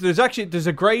 There's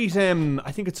a great.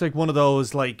 I think it's like one of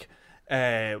those like,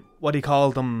 what do you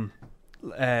call them?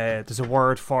 There's a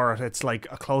word for it. It's like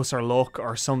a closer look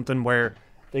or something where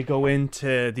they go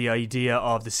into the idea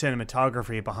of the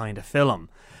cinematography behind a film.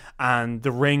 And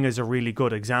The Ring is a really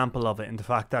good example of it in the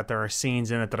fact that there are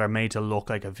scenes in it that are made to look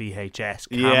like a VHS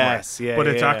camera. But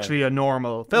it's actually a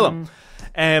normal film.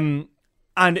 And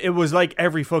it was like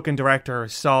every fucking director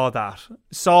saw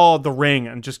The Ring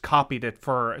and just copied it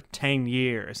for 10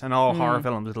 years, and all horror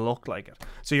films look like it.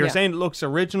 So you're saying it looks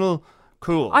original?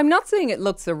 Cool. I'm not saying it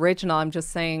looks original. I'm just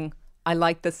saying I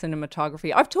like the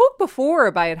cinematography. I've talked before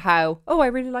about how, I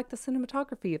really like the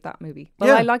cinematography of that movie.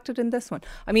 Well, I liked it in this one.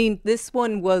 I mean, this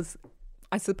one was,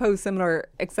 I suppose, similar,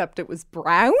 except it was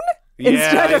brown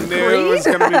instead of green. It was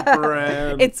going to be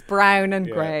brown. It's brown and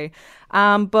grey.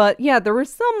 But yeah, there were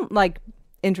some like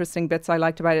interesting bits I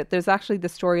liked about it. There's actually the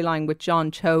storyline with John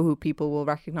Cho, who people will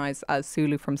recognize as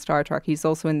Sulu from Star Trek. He's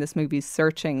also in this movie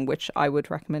Searching, which I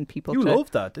would recommend people to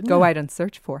loved that, didn't go you? out and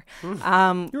search for. You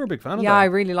were a big fan of that. Yeah, I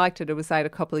really liked it. It was out a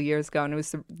couple of years ago, and it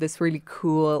was this really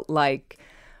cool, like,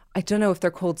 I don't know if they're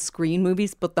called screen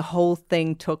movies, but the whole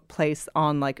thing took place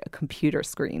on like a computer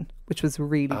screen, which was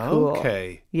really cool.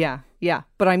 Okay. Yeah.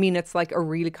 But I mean, it's like a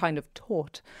really kind of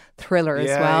taut thriller as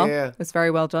well. Yeah. It's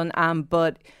very well done.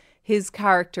 But his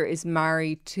character is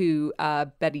married to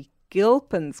Betty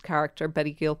Gilpin's character,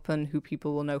 Betty Gilpin, who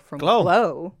people will know from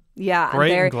Glow. Yeah,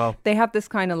 great and Glow. They have this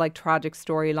kind of like tragic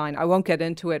storyline. I won't get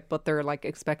into it, but they're like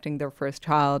expecting their first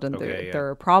child, and there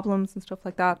are problems and stuff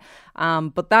like that.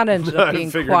 But that ended up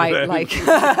being quite like.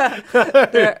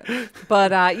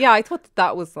 But I thought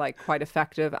that was like quite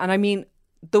effective. And I mean,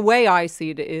 the way I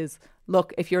see it is,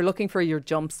 look, if you're looking for your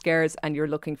jump scares and you're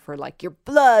looking for like your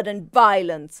blood and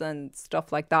violence and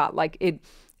stuff like that, like it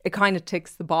kind of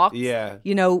ticks the box. Yeah.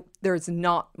 You know, there's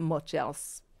not much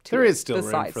else to There is still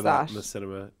room for that in the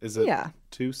cinema. Is it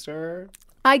 2-star?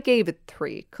 I gave it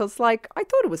 3 because like I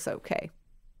thought it was okay.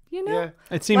 You know? Yeah.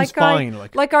 It seems fine.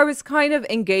 Like I was kind of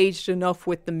engaged enough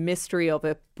with the mystery of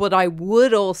it, but I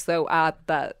would also add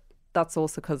that that's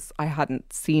also because I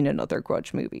hadn't seen another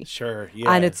Grudge movie. Sure, yeah.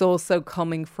 And it's also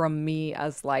coming from me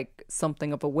as like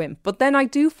something of a wimp. But then I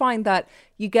do find that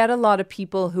you get a lot of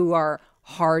people who are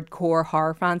hardcore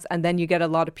horror fans, and then you get a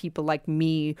lot of people like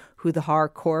me who the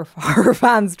hardcore horror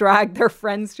fans drag their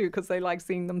friends to because they like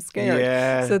seeing them scared.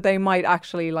 Yeah. So they might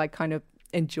actually like kind of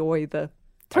enjoy the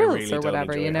thrills really or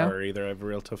whatever, don't enjoy you know? horror either. I have a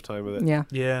real tough time with it.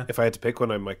 Yeah. If I had to pick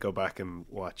one, I might go back and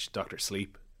watch Dr.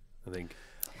 Sleep, I think.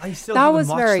 That was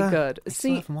very good.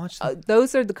 See,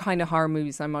 those are the kind of horror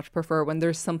movies I much prefer, when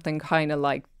there's something kind of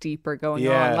like deeper going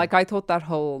on. Like I thought that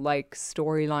whole like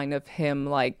storyline of him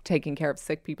like taking care of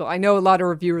sick people, I know a lot of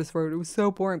reviewers for it was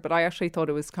so boring, but I actually thought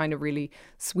it was kind of really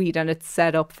sweet, and it's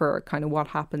set up for kind of what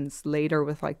happens later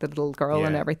with like the little girl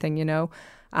and everything, you know.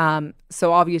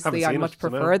 So obviously I much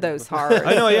prefer those horrors.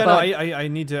 I know, I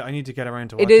need to get around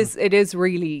to watching. It is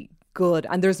really good,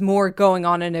 and there's more going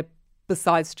on in it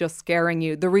besides just scaring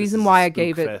you. The reason why I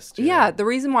gave it the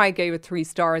reason why I gave it 3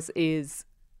 stars is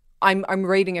I'm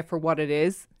rating it for what it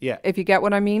is. Yeah. If you get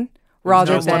what I mean.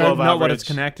 Rather than not what it's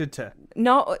connected to.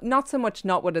 Not so much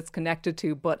not what it's connected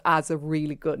to, but as a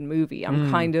really good movie.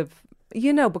 I'm kind of,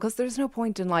 you know, because there's no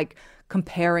point in like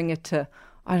comparing it to,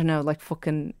 I don't know, like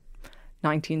fucking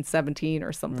 1917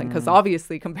 or something, because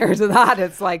obviously compared to that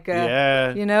it's like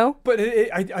you know, but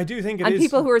I do think it and is.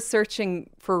 People who are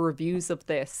searching for reviews of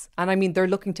this, and I mean they're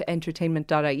looking to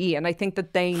entertainment.ie, and I think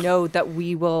that they know that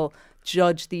we will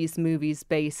judge these movies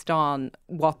based on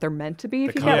what they're meant to be,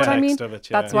 if The you get what I mean. context of it,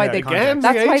 yeah. That's why they Again,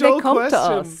 that's the why they age-old come question. to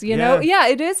us, you know. Yeah,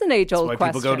 it is an age-old That's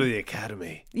why question. people go to the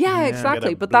academy. Yeah,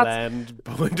 exactly. But that's bland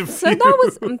point of so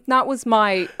view. that was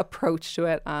my approach to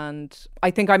it, and I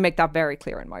think I make that very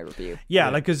clear in my review. Yeah,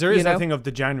 like because there is You that know? thing of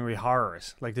the January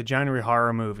horrors, like the January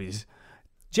horror movies.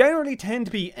 Generally tend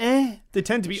to be They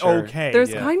tend to be Sure. okay.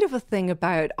 There's kind of a thing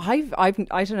about I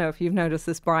don't know if you've noticed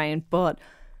this, Brian, but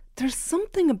there's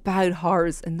something about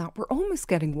horrors in that we're almost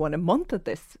getting one a month at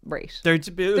this rate. There's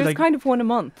There's kind of one a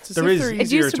month. There is. It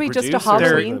used to be just a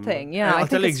Halloween thing. Yeah, I'll I tell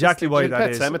think you it's exactly just why a that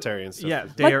Pet is. Cemetery and stuff. Yeah,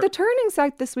 like the Turning's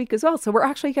out this week as well, so we're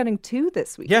actually getting 2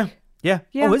 this week. yeah. Yeah.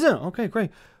 Oh, is it? Okay,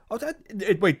 great. Oh,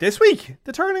 wait, this week?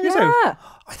 The Turning is out? Yeah.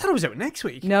 I thought it was out next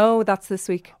week. No, that's this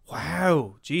week.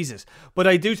 Wow, Jesus. But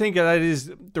I do think that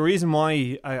is the reason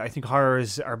why I think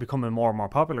horrors are becoming more and more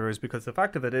popular is because the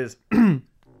fact of it is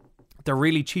they're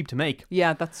really cheap to make.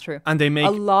 Yeah, that's true. And they make... a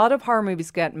lot of horror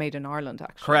movies get made in Ireland,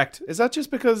 actually. Correct. Is that just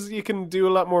because you can do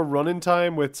a lot more running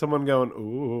time with someone going,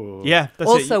 ooh? Yeah, that's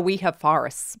Also, it. we have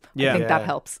forests. Yeah. I think that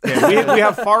helps. Yeah, we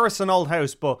have Forest and Old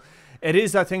House, but it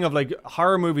is that thing of like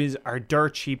horror movies are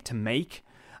dirt cheap to make.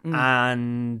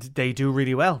 And they do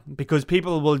really well because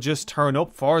people will just turn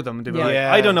up for them. They'll be like,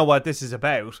 Yeah. I don't know what this is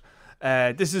about.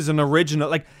 This is an original.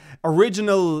 Like,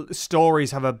 original stories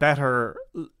have a better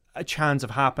a chance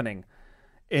of happening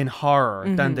in horror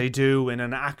than they do in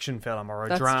an action film or a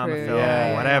That's drama true. film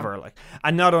Yeah, or whatever. Like,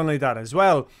 and not only that as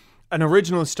well. An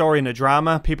original story in a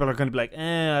drama, people are going to be like,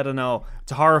 I don't know.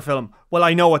 It's a horror film. Well,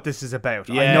 I know what this is about.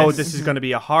 I know Yes. this is going to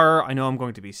be a horror. I know I'm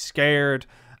going to be scared.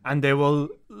 And they will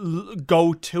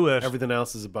go to it. Everything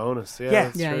else is a bonus. Yeah, Yeah.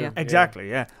 that's Yeah, true. yeah. Exactly,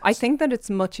 yeah. I think that it's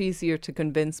much easier to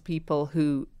convince people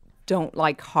who don't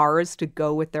like horrors to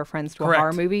go with their friends to Correct. a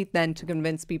horror movie than to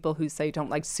convince people who say don't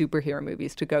like superhero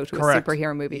movies to go to Correct. a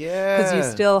superhero movie. Yeah. Because you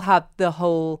still have the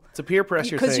whole... It's a peer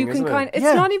pressure Because thing, you can isn't it? it's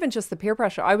Yeah. not even just the peer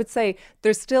pressure. I would say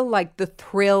there's still like the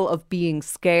thrill of being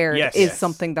scared Yes. is Yes.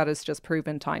 something that is just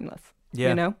proven timeless. Yeah.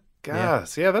 You know?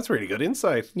 Gas. Yeah, that's really good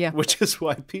insight. Yeah. Which is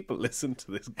why people listen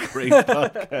to this great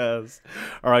podcast.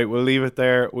 All right, we'll leave it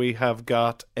there. We have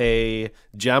got a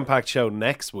jam-packed show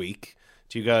next week.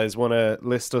 Do you guys want to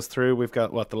list us through? We've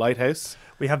got, The Lighthouse?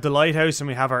 We have The Lighthouse and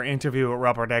we have our interview with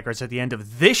Robert Eggers at the end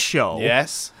of this show.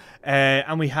 Yes.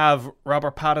 And we have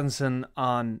Robert Pattinson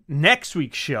on next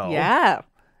week's show. Yeah.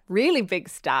 Really big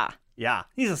star. Yeah.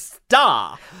 He's a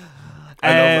star.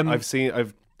 I love it.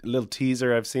 I've a little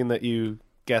teaser. I've seen that you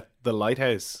get The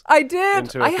Lighthouse. I did.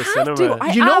 Into I the have cinema. to.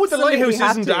 I You know the absolutely lighthouse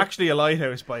have isn't to. actually a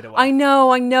lighthouse, by the way. I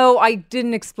know. I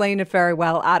didn't explain it very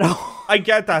well at all. I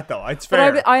get that, though. It's But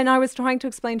fair. I was trying to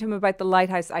explain to him about the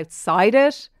lighthouse outside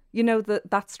it. You know,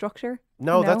 that structure?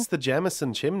 No, that's the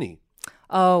Jemison chimney.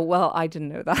 Oh, well, I didn't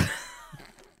know that.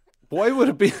 Why would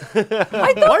it be? Why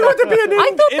would there be an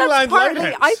inland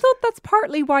lighthouse? I thought that's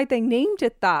partly why they named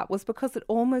it that, was because it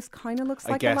almost kind of looks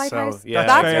like a guess so. lighthouse. Yeah,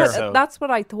 That's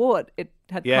what I thought it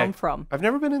had come from. I've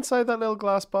never been inside that little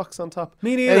glass box on top.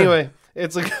 Me neither. Anyway,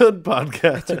 it's a good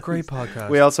podcast. It's a great podcast.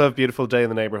 We also have Beautiful Day in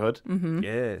the Neighborhood.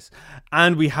 Yes.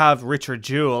 And we have Richard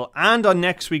Jewell. And on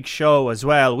next week's show as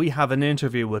well, we have an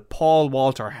interview with Paul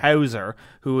Walter Hauser,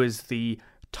 who is the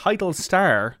title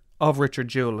star of Richard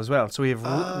Jewell as well. So we have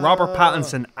Robert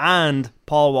Pattinson and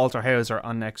Paul Walter Hauser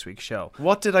on next week's show.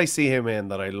 What did I see him in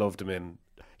that I loved him in?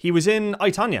 He was in I,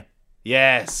 Tonya.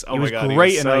 Yes. Oh He my was God.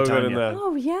 great he was in I, so good in Tonya. that.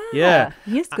 Oh, yeah. Yeah.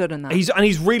 He is good in that.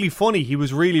 He's really funny. He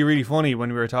was really, really funny when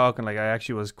we were talking. Like, I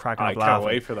actually was cracking I up can't laughing.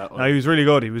 wait for that one. No, he was really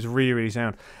good. He was really, really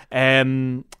sound.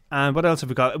 And what else have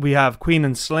we got? We have Queen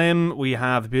and Slim. We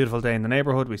have A Beautiful Day in the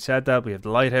Neighborhood. We said that. We have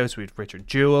The Lighthouse. We have Richard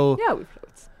Jewell. Yeah, we've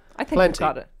loads. I think Plenty. we've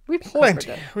got it. We've Plenty.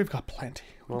 covered it. We've got plenty.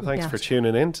 Well, thanks Yeah. for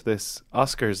tuning in to this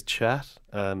Oscars chat.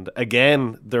 And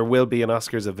again, there will be an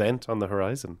Oscars event on the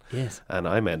horizon. Yes. And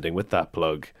I'm ending with that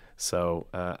plug. So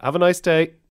have a nice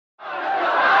day.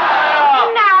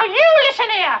 Now you listen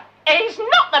here. He's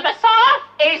not the Messiah.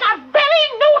 He's a very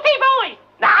naughty boy.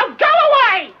 Now go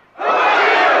away. Who are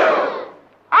you?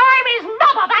 I'm his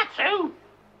mother, that's who.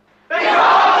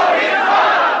 Behold his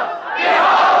mother.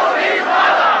 Behold his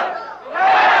mother.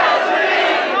 Where's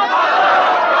his mother?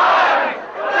 Right.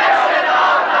 Blessed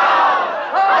art thou.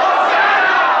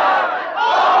 Hosanna.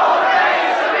 All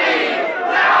praise to thee.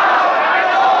 Now and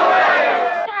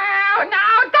always.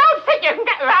 Now, don't think you can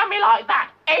get around me like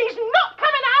that. He's